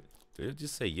do it. Did it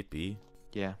just say yippee?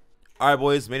 Yeah. All right,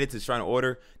 boys, made it to Shrine of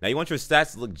Order. Now you want your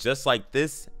stats to look just like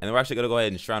this, and then we're actually gonna go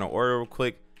ahead and Shrine of Order real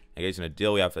quick. Engage in a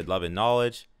deal. We have 11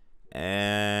 knowledge,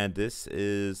 and this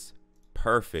is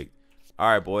perfect. All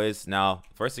right, boys. Now,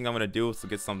 first thing I'm gonna do to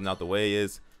get something out the way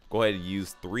is go ahead and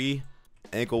use 3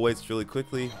 ankle weights really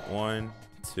quickly. 1,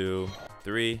 2,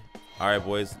 3. All right,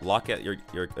 boys. Lock at your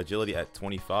agility at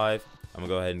 25. I'm gonna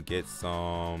go ahead and get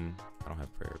some. I don't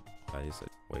have prayer. I just said.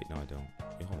 Wait, no, I don't.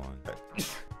 Hey, hold on.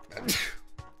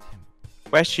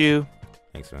 Bless you.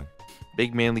 Thanks, man.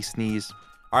 Big manly sneeze.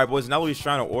 Alright boys, now we're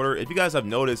trying to order. If you guys have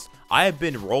noticed, I have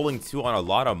been rolling 2 on a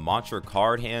lot of mantra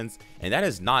card hands, and that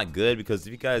is not good because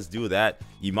if you guys do that,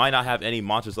 you might not have any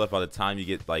mantras left by the time you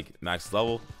get like max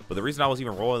level. But the reason I was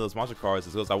even rolling those mantra cards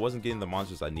is because I wasn't getting the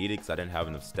mantras I needed because I didn't have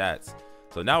enough stats.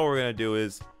 So now what we're gonna do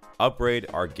is upgrade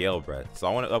our Gale Breath. So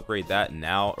I want to upgrade that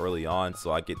now early on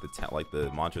so I get the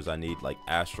mantras I need, like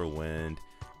Astral Wind,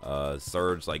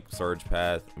 Surge, like Surge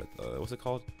Path, what's it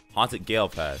called? Haunted Gale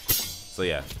Path. So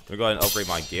yeah, we're going to go ahead and upgrade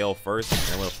my Gale first, and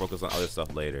then we'll focus on other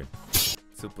stuff later.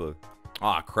 Super.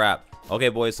 Ah, crap. Okay,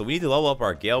 boys, so we need to level up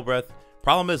our Gale Breath.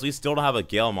 Problem is, we still don't have a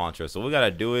Gale mantra. So what we got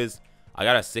to do is, I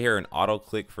got to sit here and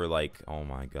auto-click for like, oh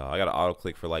my god. I got to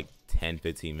auto-click for like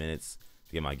 10-15 minutes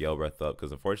to get my Gale Breath up,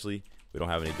 because unfortunately, we don't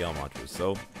have any Gale mantras.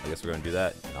 So I guess we're going to do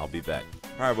that, and I'll be back.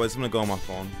 Alright, boys, I'm going to go on my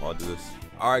phone while I do this.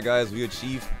 Alright, guys, we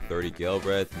achieved 30 Gale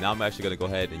Breath. Now I'm actually going to go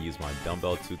ahead and use my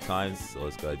dumbbell 2 times. So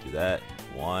let's go ahead and do that.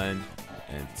 1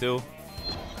 and 2,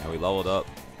 and we leveled up.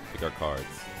 Pick our cards.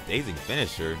 Dazing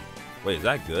Finisher. Wait, is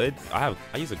that good? I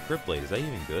use a Crypt Blade. Is that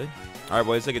even good? All right,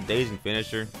 boys. Take a Dazing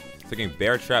Finisher. Taking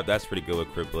Bear Trap. That's pretty good with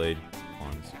Crypt Blade.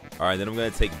 All right, then I'm gonna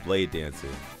take Blade Dancer,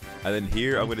 and then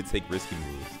here I'm gonna take Risky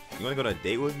Moves. You wanna go on a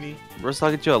date with me? We're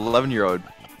talking to an 11-year-old.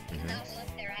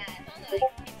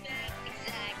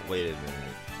 Wait a minute.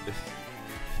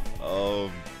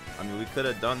 I mean, we could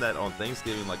have done that on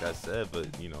Thanksgiving, like I said,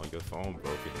 but you know, your phone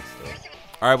broken and stuff.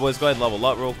 All right, boys, go ahead and level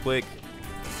up real quick.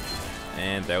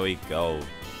 And there we go.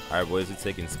 All right, boys, we're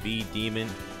taking Speed Demon,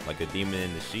 like a demon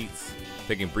in the sheets.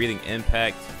 Taking Breathing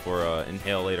Impact for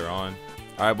Inhale later on.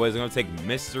 All right, boys, I'm gonna take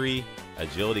Mystery,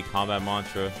 Agility Combat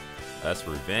Mantra. That's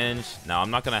Revenge. Now, I'm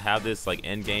not gonna have this like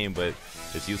end game, but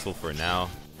it's useful for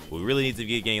now. We really need to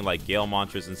be getting like Gale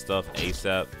mantras and stuff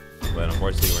ASAP. But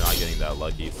unfortunately, we're not getting that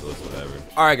lucky, so it's whatever.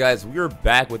 All right, guys, we're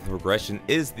back with the progression.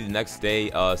 It is the next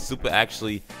day. Supa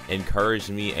actually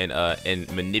encouraged me and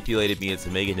manipulated me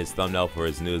into making his thumbnail for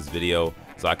his newest video.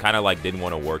 So I kind of like didn't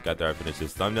want to work after I finished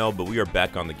his thumbnail, but we are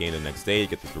back on the game the next day to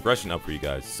get this progression up for you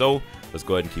guys. So let's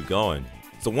go ahead and keep going.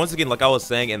 So once again, like I was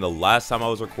saying in the last time I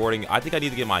was recording, I think I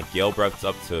need to get my Gale Breaths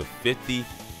up to 50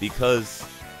 because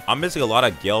I'm missing a lot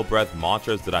of Gale Breath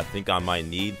mantras that I think I might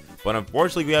need. But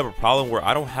unfortunately, we have a problem where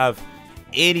I don't have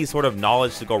any sort of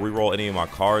knowledge to go reroll any of my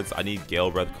cards. I need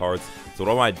Gale Breath cards. So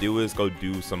what I might do is go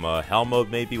do some Hell Mode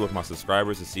maybe with my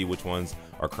subscribers to see which ones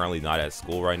are currently not at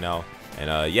school right now.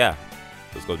 And yeah,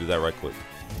 let's go do that right quick.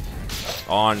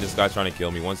 On, this guy's trying to kill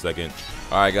me. 1 second.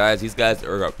 All right, guys, these guys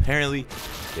are apparently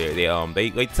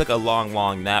they took a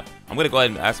long nap. I'm gonna go ahead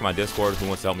and ask my Discord who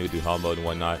wants to help me do Hell Mode and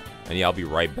whatnot. And yeah, I'll be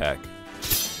right back.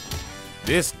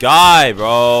 This guy,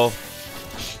 bro.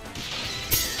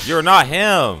 You're not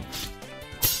him.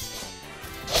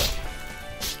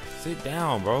 Sit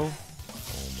down, bro.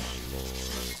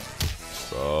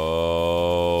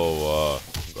 Oh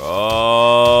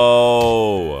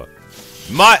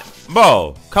my lord.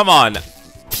 Bro, come on.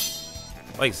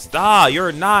 Like, stop.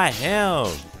 You're not him.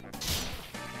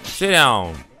 Sit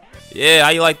down. Yeah, how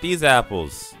you like these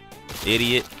apples,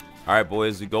 idiot? Alright,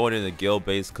 boys, we're going into the guild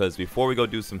base because before we go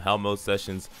do some Hell Mode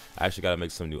sessions, I actually got to make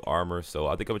some new armor. So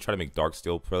I think I'm going to try to make Dark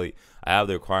Steel Plate. I have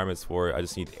the requirements for it. I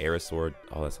just need Air Sword.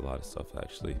 Oh, that's a lot of stuff,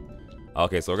 actually.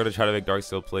 Okay, so we're going to try to make Dark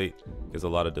Steel Plate. Gives a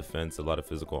lot of defense, a lot of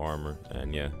physical armor,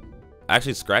 and yeah.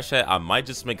 Actually, scratch that. I might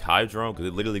just make Hydro because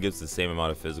it literally gives the same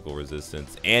amount of physical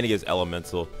resistance. And it gives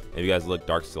Elemental. If you guys look,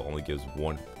 Dark Steel only gives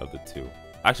 1 of the 2.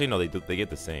 Actually, no, they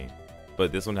get the same.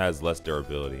 But this one has less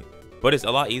durability. But it's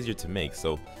a lot easier to make,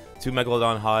 so 2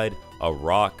 Megalodon Hide, a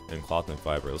Rock, and Cloth and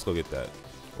Fiber. Let's go get that.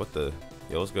 What the?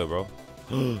 Yo, what's good, bro?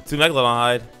 2 Megalodon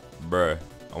Hide? Bruh.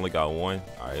 Only got 1.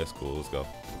 Alright, that's cool. Let's go.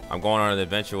 I'm going on an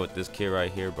adventure with this kid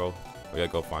right here, bro. We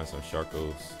gotta go find some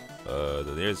Sharkos.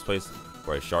 The nearest place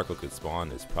where a Sharko could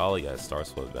spawn is probably at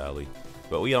Starsfoot Valley.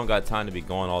 But we don't got time to be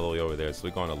going all the way over there, so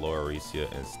we're going to Lower Aricia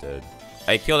instead.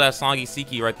 Hey, kill that Songy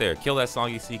Siki right there. Kill that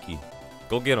Songy Siki.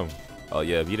 Go get him. Oh,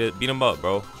 yeah. Beat him up,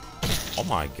 bro. Oh,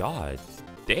 my God.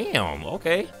 Damn,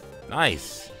 okay.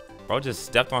 Nice. Bro just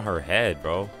stepped on her head,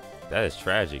 bro. That is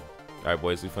tragic. All right,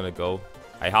 boys, we finna go.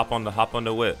 Hey, hop on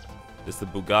the whip. This is the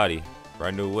Bugatti.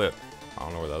 Brand new whip. I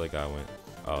don't know where the other guy went.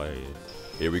 Oh, there he is.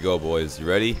 Here we go, boys. You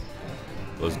ready?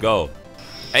 Let's go.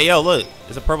 Hey, yo, look.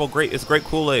 It's a purple grape. It's grape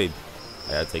Kool-Aid.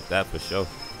 I gotta take that for sure.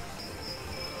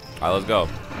 All right, let's go.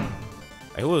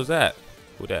 Hey, who was that?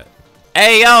 Who that?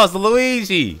 Hey, yo, it's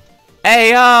Luigi.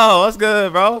 Hey, yo, what's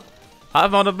good, bro?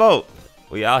 Hop on the boat.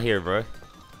 We out here, bro.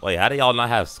 Wait, how do y'all not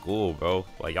have school, bro?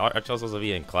 Like, y'all aren't y'all supposed to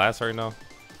be in class right now?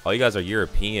 Oh, you guys are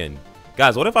European.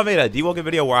 Guys, what if I made a Deepwoken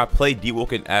video where I played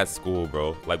Deepwoken at school,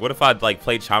 bro? Like, what if I like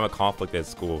played Chime of Conflict at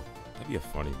school? That'd be a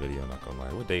funny video, not gonna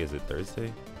lie. What day is it?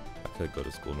 Thursday? I could go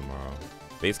to school tomorrow.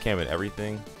 Base cam and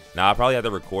everything. Nah, I probably have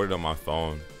to record it on my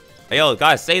phone. Hey, yo,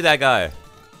 guys, save that guy. I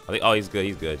think, oh, he's good.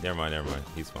 He's good. Never mind. Never mind.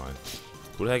 He's fine.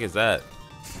 Who the heck is that?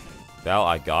 Val,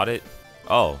 I got it.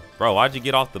 Oh, bro, why'd you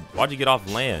get off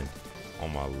land? Oh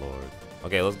my lord.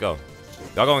 Okay, let's go.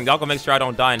 Y'all go make sure I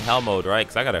don't die in hell mode, right?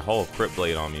 Cause I got a whole crypt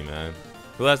blade on me, man.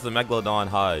 Who has the Megalodon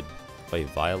hide? Wait,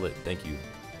 Violet. Thank you.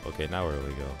 Okay, now where do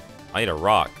we go? I need a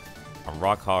rock. I'm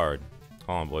rock hard.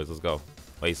 Hold on, boys. Let's go.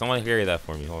 Wait, someone carry that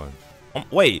for me. Hold on.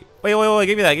 Wait.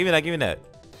 Give me that.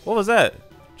 What was that?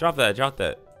 Drop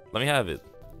that. Let me have it.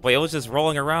 Wait, it was just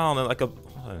rolling around and like a.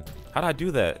 Hold on. How did I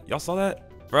do that? Y'all saw that?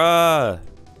 Bruh.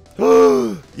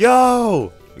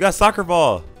 Yo, we got a soccer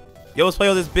ball. Yo, let's play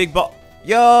with this big ball.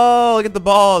 Yo, look at the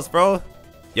balls, bro.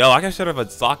 Yo, I can show up a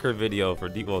soccer video for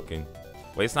Deepwoken.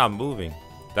 Wait, it's not moving.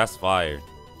 That's fire.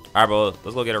 All right, bro,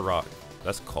 let's go get a rock.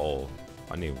 That's coal.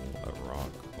 I need a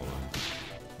rock. Hold on.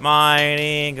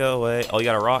 Mining away. Oh, you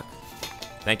got a rock?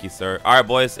 Thank you, sir. All right,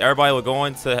 boys. Everybody, we're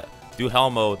going to do hell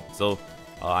mode. So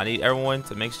I need everyone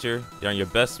to make sure you're on your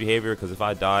best behavior, because if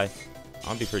I die, I'm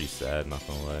gonna be pretty sad, not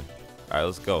gonna lie. All right,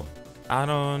 let's go. I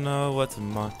don't know what to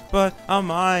mine, but I'll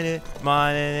mine it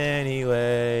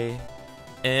anyway.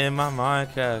 In my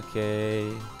Minecraft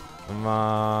cave,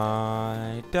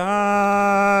 my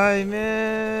diamonds,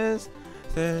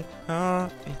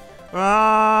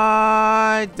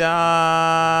 my diamonds,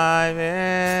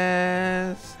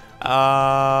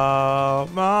 I'll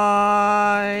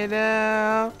mine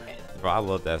them. Bro, I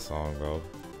love that song, bro.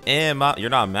 And you're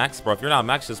not max, bro. If you're not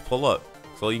max, just pull up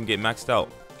so you can get maxed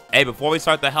out. Hey, before we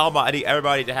start the helmet, I need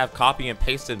everybody to have copy and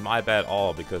pasted my bad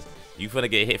all, because you finna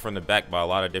get hit from the back by a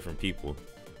lot of different people.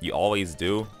 You always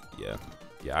do. Yeah,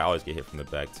 I always get hit from the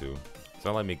back too. So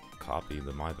don't let me copy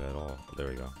the my bad all. There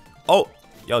we go. Oh,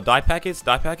 yo, die packets.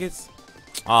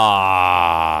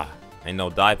 Ah, ain't no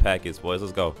die packets, boys.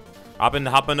 Let's go. Hop in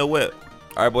the whip.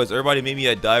 All right, boys. Everybody meet me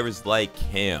at Divers Light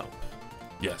Camp.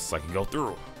 Yes, I can go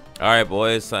through. All right,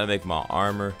 boys. Time to make my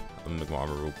armor. I'm gonna make my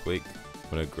armor real quick.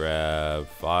 I'm gonna grab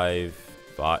five.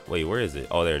 Wait, where is it?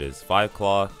 Oh, there it is. 5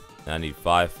 claw. And I need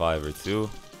 5 fiber too.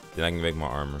 Then I can make my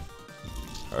armor.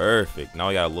 Perfect. Now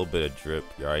I got a little bit of drip.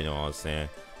 You already know what I'm saying.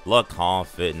 Look calm,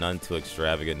 fit, none too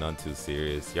extravagant, none too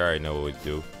serious. You already know what we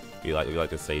do. We like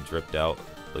to say dripped out,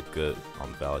 look good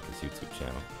on Valekis YouTube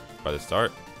channel. About to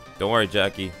start? Don't worry,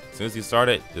 Jackie. As soon as you start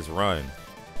it, just run.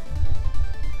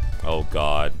 Oh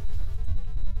God.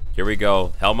 Here we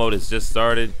go. Hell mode has just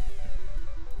started.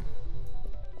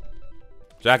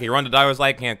 Jackie, run the Divers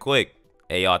Light Camp quick.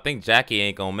 Hey, y'all, I think Jackie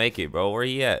ain't gonna make it, bro. Where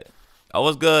he at? Oh,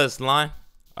 what's good, Slime?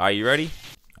 All right, you ready?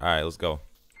 All right, let's go.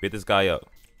 Beat this guy up.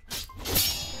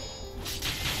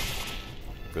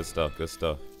 Good stuff, good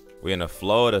stuff. We in the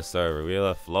Florida server.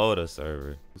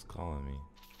 Who's calling me?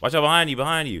 Watch out behind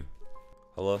you,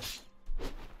 Hello?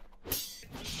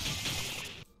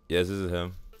 Yes, this is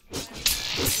him.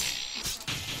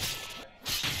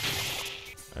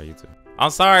 All right, you too.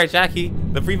 I'm sorry, Jackie.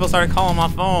 The people started calling my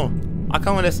phone. I'm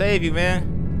coming to save you,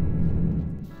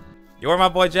 man. You're my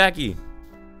boy, Jackie.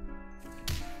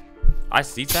 I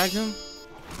C-tagged him?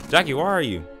 Jackie, where are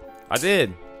you? I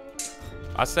did.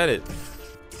 I said it.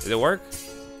 Did it work?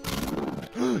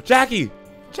 Jackie!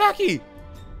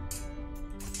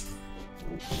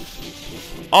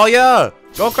 Oh, yeah!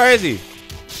 Go crazy!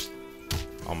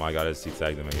 Oh my God, I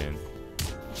C-tagged him again.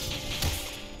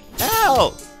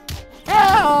 Help!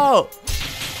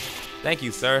 Thank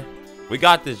you, sir. We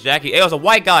got this, Jackie. Hey, it was a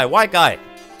white guy.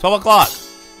 12 o'clock.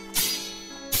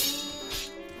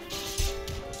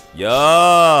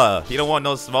 Yeah, he don't want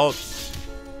no smoke.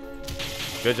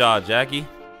 Good job, Jackie.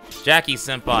 Jackie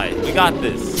senpai, we got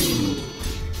this.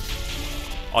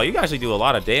 Oh, you actually do a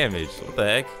lot of damage. What the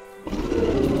heck?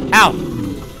 Ow!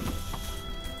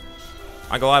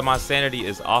 I go lie, my sanity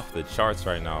is off the charts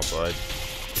right now, bud.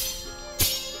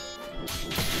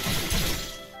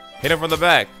 Hit him from the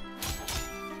back.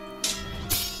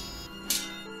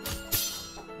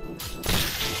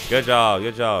 Good job.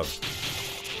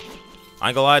 I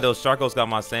ain't gonna lie, those Sharkos got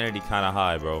my sanity kind of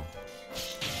high, bro.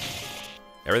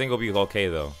 Everything will be okay,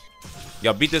 though.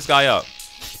 Yo, beat this guy up.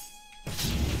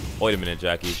 Wait a minute,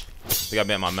 Jackie. I think I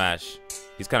met my match.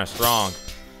 He's kind of strong.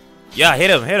 Yeah,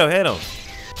 hit him.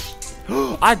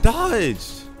 I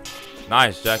dodged.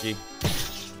 Nice, Jackie.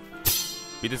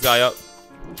 Beat this guy up.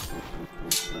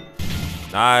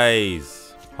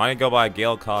 Nice. I need to go by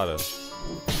GALE kata.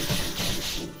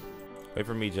 Wait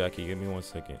for me, Jackie. Give me 1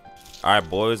 second. All right,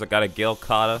 boys. I got a GALE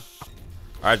kata.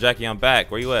 All right, Jackie, I'm back.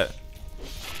 Where you at?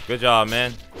 Good job,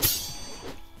 man.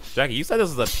 Jackie, you said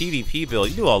this was a PvP build.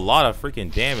 You do a lot of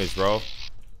freaking damage, bro.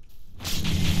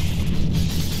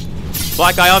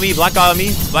 Black guy on me, black guy on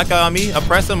me, black guy on me.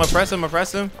 Oppress him, oppress him,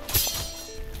 oppress him.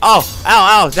 Oh,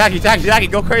 ow, ow, Jackie, Jackie, Jackie,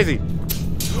 go crazy.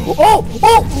 Oh,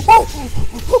 oh, oh.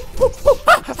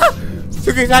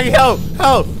 Jackie, help,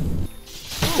 help.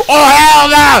 Oh, hell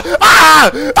no.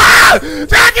 Ah, ah,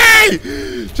 Jackie,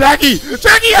 Jackie,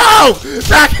 Jackie, help,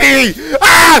 Jackie.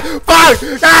 Ah, fuck,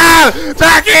 ah,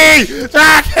 Jackie,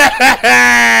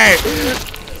 Jackie.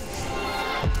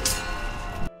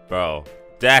 Bro,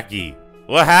 Jackie,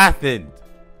 what happened?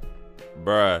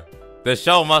 Bruh, the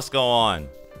show must go on.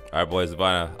 All right, boys,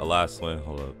 about a last win.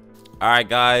 Hold up. All right,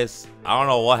 guys, I don't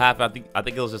know what happened. I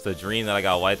think it was just a dream that I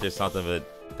got wiped or something,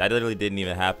 but that literally didn't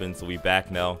even happen. So we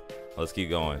back now. Let's keep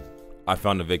going. I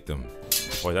found the victim.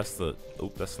 Boy, that's the.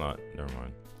 Oop, that's not. Never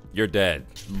mind. You're dead,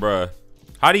 bruh.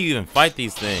 How do you even fight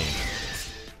these things?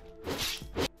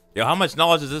 Yo, how much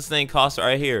knowledge does this thing cost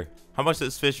right here? How much does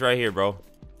this fish right here, bro?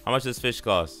 How much does this fish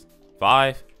cost?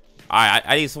 5? Alright,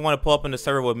 I need someone to pull up in the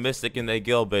server with Mystic in their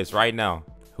guild base right now.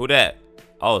 Who that?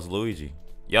 Oh, it's Luigi.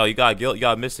 Yo, you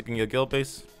got Mystic in your guild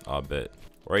base? Oh, I bet.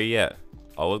 Where you at?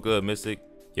 Oh, what's good, Mystic?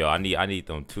 Yo, I need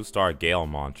them 2-star Gale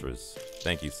mantras.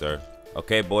 Thank you, sir.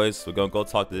 Okay, boys, we're gonna go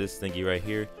talk to this thingy right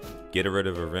here. Get rid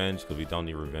of revenge, because we don't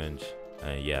need revenge.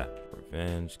 And yeah,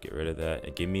 revenge, get rid of that.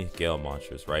 And give me Gale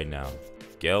mantras right now.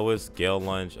 Gale was Gale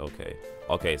lunge, okay.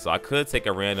 Okay, so I could take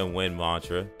a random wind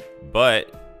mantra,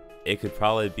 but it could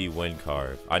probably be wind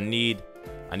carve. I need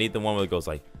the one where it goes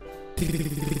like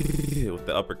with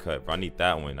the uppercut, bro. I need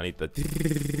that one. I need the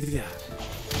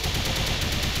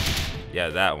yeah,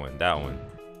 that one.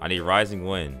 I need rising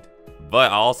wind,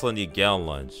 but I also need Gale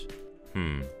lunge.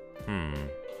 I'm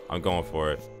going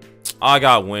for it. Oh, I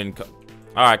got wind.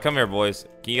 All right, come here, boys.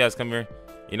 Can you guys come here?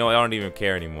 You know what? I don't even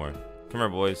care anymore. Come here,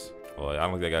 boys. Oh, I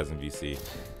don't think that guy's in VC.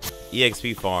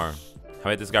 EXP farm.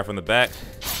 I hit this guy from the back.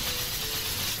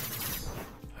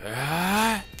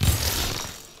 Ah,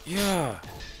 yeah.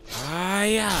 Ah,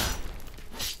 yeah.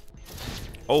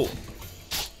 Oh.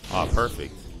 Oh,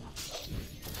 perfect.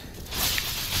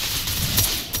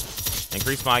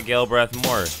 Increase my Gale breath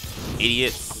more,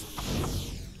 idiots.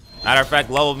 Matter of fact,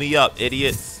 level me up,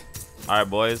 idiots. All right,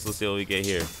 boys. Let's see what we get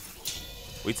here.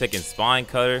 We taking spine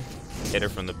cutter. Hit her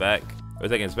from the back. We're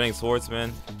taking spinning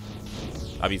swordsman.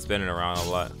 I be spinning around a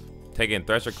lot. Taking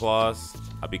thresher claws.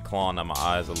 I be clawing at my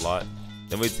eyes a lot.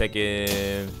 Then we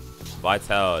taking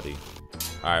vitality.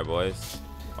 All right, boys.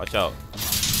 Watch out.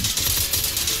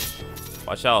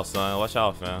 Watch out, son. Watch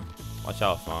out, fam. Watch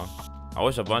out, fam. I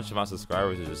wish a bunch of my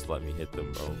subscribers would just let me hit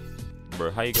them, bro.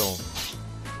 Bro, how you going?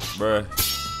 Bro.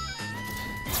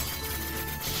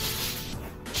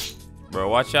 Bro,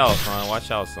 watch out, son.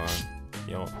 Watch out, son.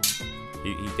 You know,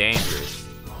 he dangerous.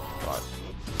 Watch.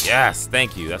 Yes,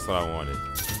 thank you. That's what I wanted.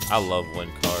 I love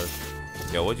wind carve.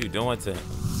 Yo, what you doing to him?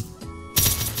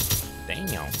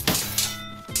 Damn.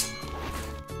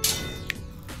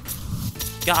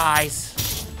 Guys.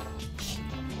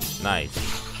 Nice.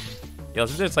 Yo,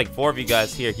 since there's like 4 of you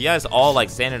guys here, you guys all like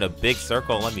stand in a big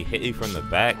circle and let me hit you from the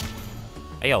back.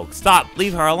 Hey, yo, stop.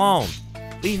 Leave her alone.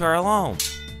 Leave her alone.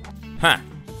 Huh.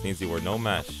 Means you were no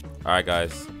match. All right,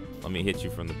 guys. Let me hit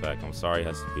you from the back. I'm sorry it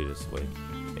has to be this way.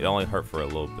 It only hurt for a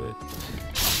little bit.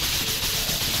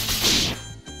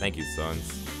 Thank you,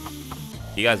 sons.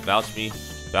 You guys vouch me?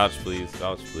 Vouch, please.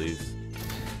 Vouch, please.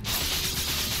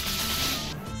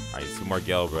 All right, 2 more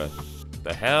Gale breath.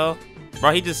 The hell?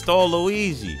 Bro, he just stole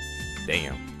Luigi.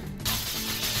 Damn.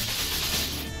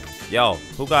 Yo,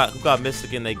 who got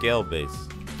Mystic in their Gale base?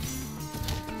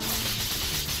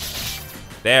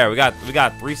 There, we got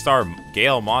 3-star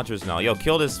Gale mantras now. Yo,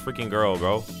 kill this freaking girl,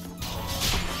 bro.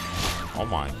 Oh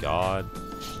my god.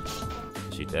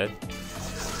 Is she dead?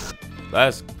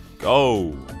 Let's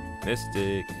go.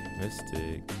 Mystic.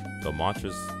 The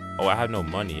mantras. Oh, I have no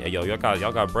money. Hey, yo, y'all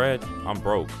got bread? I'm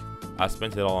broke. I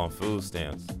spent it all on food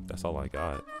stamps. That's all I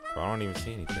got. Bro, I don't even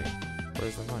see anything.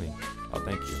 Where's the money? Oh,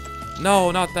 thank you.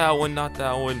 No, not that one. Not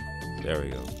that one. There we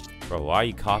go. Bro, why are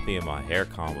you copying my hair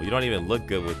combo? You don't even look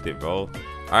good with it, bro.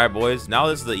 Alright, boys. Now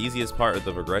this is the easiest part of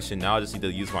the progression. Now I just need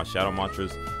to use my shadow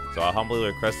mantras. So I humbly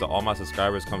request that all my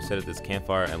subscribers come sit at this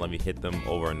campfire and let me hit them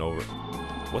over and over.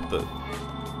 What the?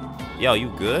 Yo, you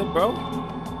good, bro?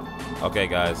 Okay,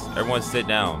 guys. Everyone sit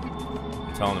down.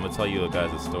 I'm gonna tell you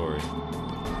guys a story.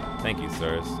 Thank you,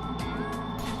 sirs.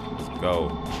 Let's go.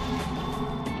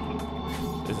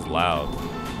 This is loud.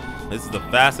 This is the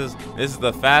fastest.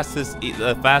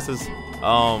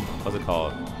 What's it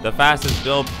called? The fastest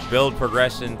build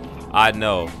progression I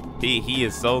know. He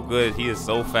is so good. He is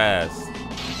so fast.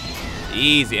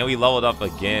 Easy, and we leveled up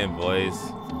again, boys.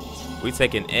 We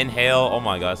taking inhale. Oh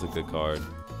my god, that's a good card.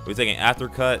 We taking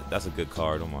aftercut. That's a good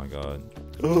card. Oh my god.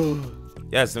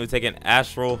 Yes, and we take an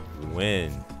astral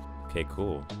wind. Okay,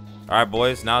 cool. All right,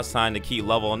 boys. Now it's time to keep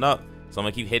leveling up. So I'm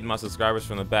gonna keep hitting my subscribers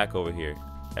from the back over here.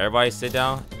 Everybody sit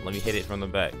down. Let me hit it from the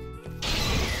back.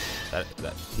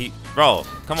 Bro,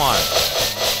 come on.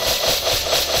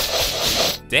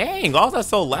 Dang, why was that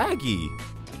so laggy?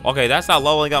 Okay, that's not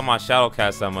leveling up my shadow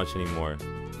cast that much anymore.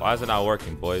 Why is it not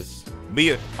working, boys?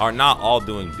 We are not all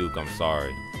doing Duke, I'm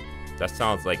sorry. That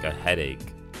sounds like a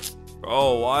headache.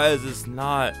 Bro, why is this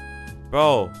not?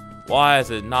 Bro, why is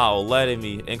it not letting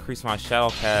me increase my shadow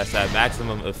cast at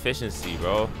maximum efficiency,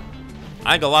 bro?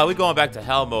 I ain't gonna lie, we going back to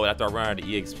hell mode after I run out of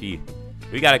EXP.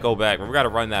 We gotta go back, bro. We gotta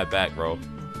run that back, bro.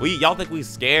 Y'all think we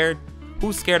scared?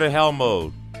 Who's scared of hell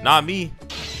mode? Not me.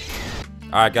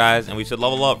 Alright, guys, and we should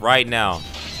level up right now.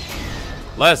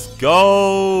 Let's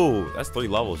go! That's 3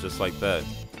 levels just like that.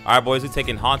 Alright, boys, we're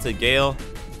taking Haunted Gale.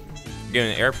 We're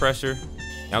getting air pressure.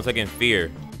 Now I'm taking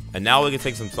Fear. And now we can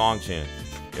take some Song Chant.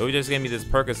 Yo, we just gave me this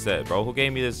Percocet, bro. Who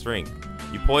gave me this drink?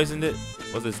 You poisoned it?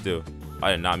 What's this do?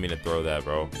 I did not mean to throw that,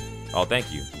 bro. Oh,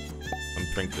 thank you. Let me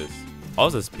drink this. Oh,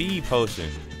 it's a speed potion.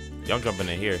 Yo, I'm jumping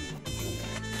in here.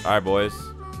 Alright, boys.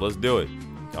 Let's do it.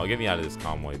 Y'all get me out of this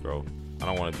convoy, bro. I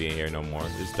don't want to be in here no more.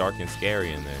 It's dark and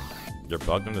scary in there. You're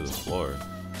bugged under the floor.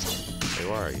 Hey,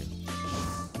 where are you?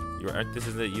 This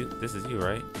is you? This is you,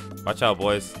 right? Watch out,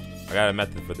 boys. I got a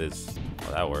method for this.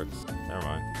 Oh, that works. Never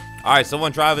mind. Alright,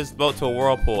 someone drive this boat to a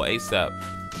whirlpool ASAP.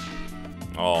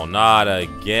 Oh, not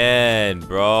again,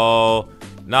 bro.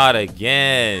 Not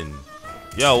again.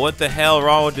 Yo, what the hell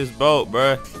wrong with this boat,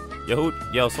 bro?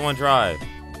 Yo, someone drive.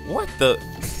 What the?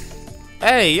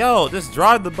 Hey, yo, just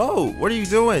drive the boat. What are you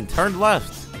doing? Turn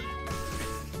left.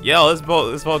 Yo, this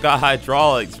boat got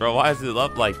hydraulics, bro. Why is it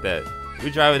up like that? We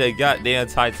driving a goddamn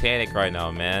Titanic right now,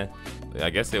 man.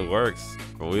 I guess it works.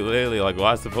 But we literally, like,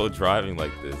 why is the boat driving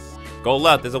like this? Go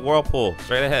left. There's a whirlpool.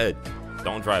 Straight ahead.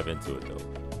 Don't drive into it, though.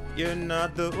 You're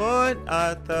not the one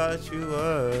I thought you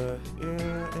were.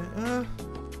 Yeah.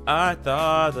 I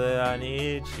thought that I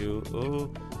need you.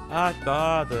 Ooh. I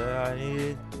thought that I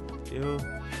need you.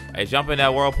 Hey, jump in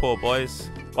that whirlpool, boys.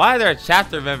 Why is there a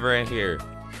chapter member in here?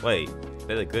 Wait,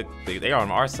 they are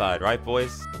on our side, right,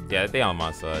 boys? Yeah, they on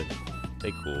my side.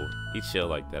 They cool. He chill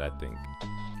like that, I think.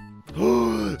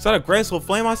 Is that a graceful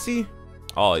flame I see?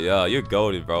 Oh yeah, you're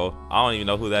goated, bro. I don't even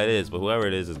know who that is, but whoever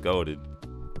it is goated.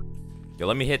 Yo,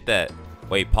 let me hit that.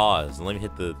 Wait, pause. Let me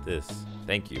hit this.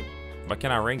 Thank you. Why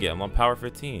can't I ring it? I'm on power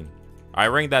 15. All right,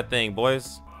 ring that thing,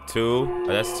 boys. 2. Oh,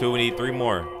 that's 2. We need 3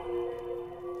 more.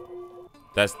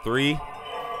 That's 3.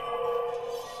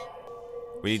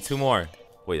 We need 2 more.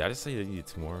 Wait, I just said you needed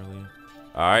 2 more earlier.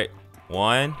 All right,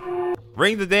 1.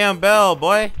 Ring the damn bell,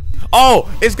 boy.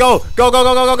 Oh, it's go. Go, go,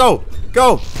 go, go, go, go.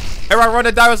 Go. Everybody run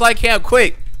to Divers Light Camp,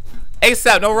 quick.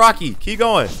 ASAP, no Rocky. Keep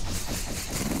going.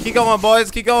 Keep going,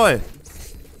 boys. Keep going.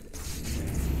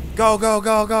 Go, go,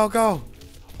 go, go, go.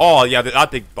 Oh, yeah, I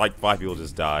think like 5 people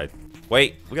just died.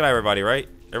 Wait, we got everybody, right?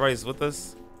 Everybody's with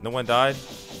us? No one died?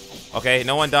 Okay,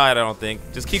 no one died, I don't think.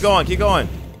 Just keep going, keep going.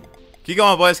 Keep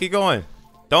going, boys, keep going.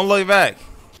 Don't look back.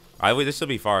 All right, this should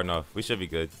be far enough. We should be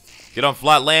good. Get on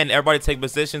flat land. Everybody take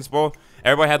positions, bro.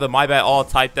 Everybody have the my bad all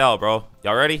typed out, bro.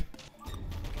 Y'all ready?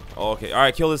 Oh, okay, all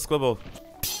right, kill this squibble.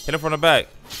 Hit him from the back.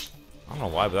 I don't know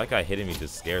why, but that guy hitting me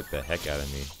just scared the heck out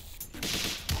of me.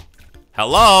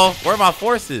 Hello? Where are my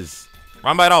forces?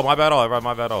 My bad all, my bad all, everybody,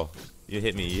 my bad all. You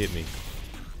hit me, you hit me.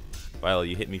 Violet,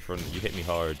 you hit me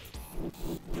hard.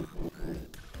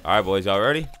 All right, boys, y'all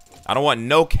ready? I don't want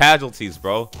no casualties,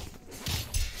 bro.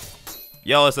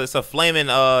 Yo, it's a flaming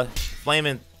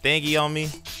thingy on me.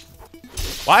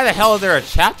 Why the hell is there a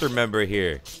chapter member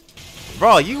here?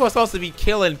 Bro, you were supposed to be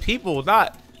killing people,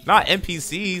 not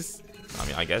NPCs. I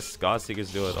mean, I guess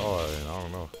Godseekers do it all. I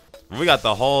don't know. We got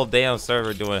the whole damn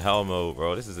server doing hell mode,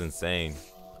 bro. This is insane.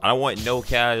 I don't want no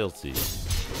casualties.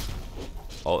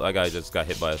 Oh, that guy just got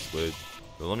hit by a squid.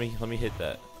 So let me hit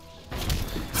that.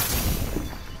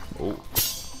 Oh.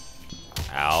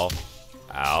 Ow.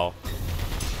 Ow.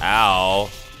 Ow.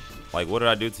 Like, what did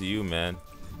I do to you, man?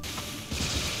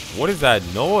 What is that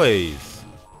noise?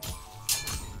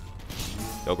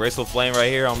 Yo, Graceful Flame right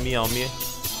here on me, on me.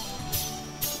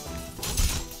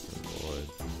 Lord.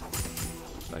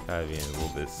 That guy being a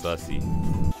little bit sussy.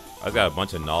 I got a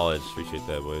bunch of knowledge. Appreciate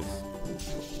that, boys.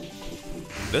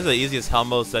 This is the easiest hell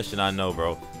mode session I know,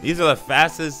 bro. These are the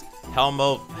fastest hell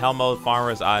mode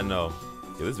farmers I know.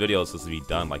 Yo, this video was supposed to be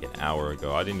done like an hour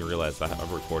ago. I didn't realize I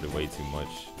recorded way too much.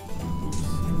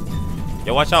 Oops.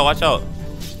 Yo, watch out, watch out.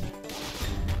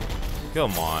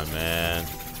 Come on, man.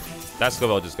 That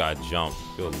Squibble just got jumped.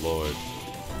 Good lord.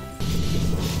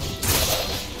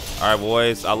 Alright,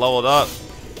 boys. I leveled up.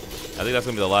 I think that's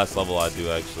gonna be the last level I do,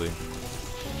 actually.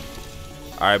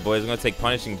 Alright, boys, I'm gonna take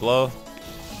Punishing Blow,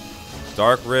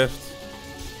 Dark Rift,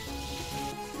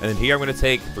 and then here I'm gonna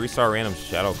take 3-star random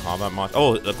Shadow Combat Monster.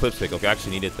 Oh, Eclipse Pick. Okay, I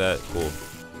actually needed that. Cool.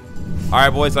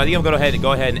 Alright, boys, so I think I'm gonna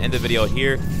go ahead and end the video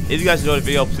here. If you guys enjoyed the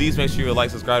video, please make sure you like,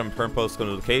 subscribe, and turn post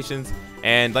notifications.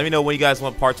 And let me know when you guys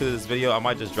want part 2 of this video. I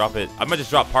might just drop it. I might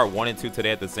just drop part 1 and 2 today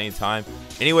at the same time.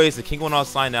 Anyways, the King will not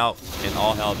sign out, and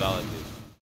all hell Valekis.